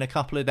again in a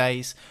couple of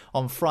days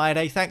on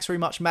Friday. Thanks very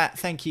much, Matt.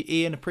 Thank you,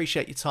 Ian.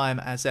 Appreciate your time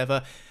as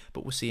ever.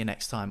 But we'll see you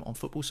next time on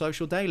Football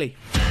Social Daily.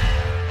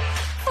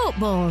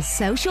 Football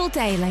Social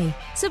Daily.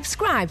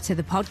 Subscribe to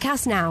the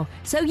podcast now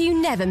so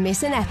you never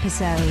miss an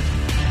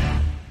episode.